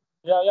visit.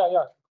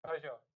 Yeah. Pleasure.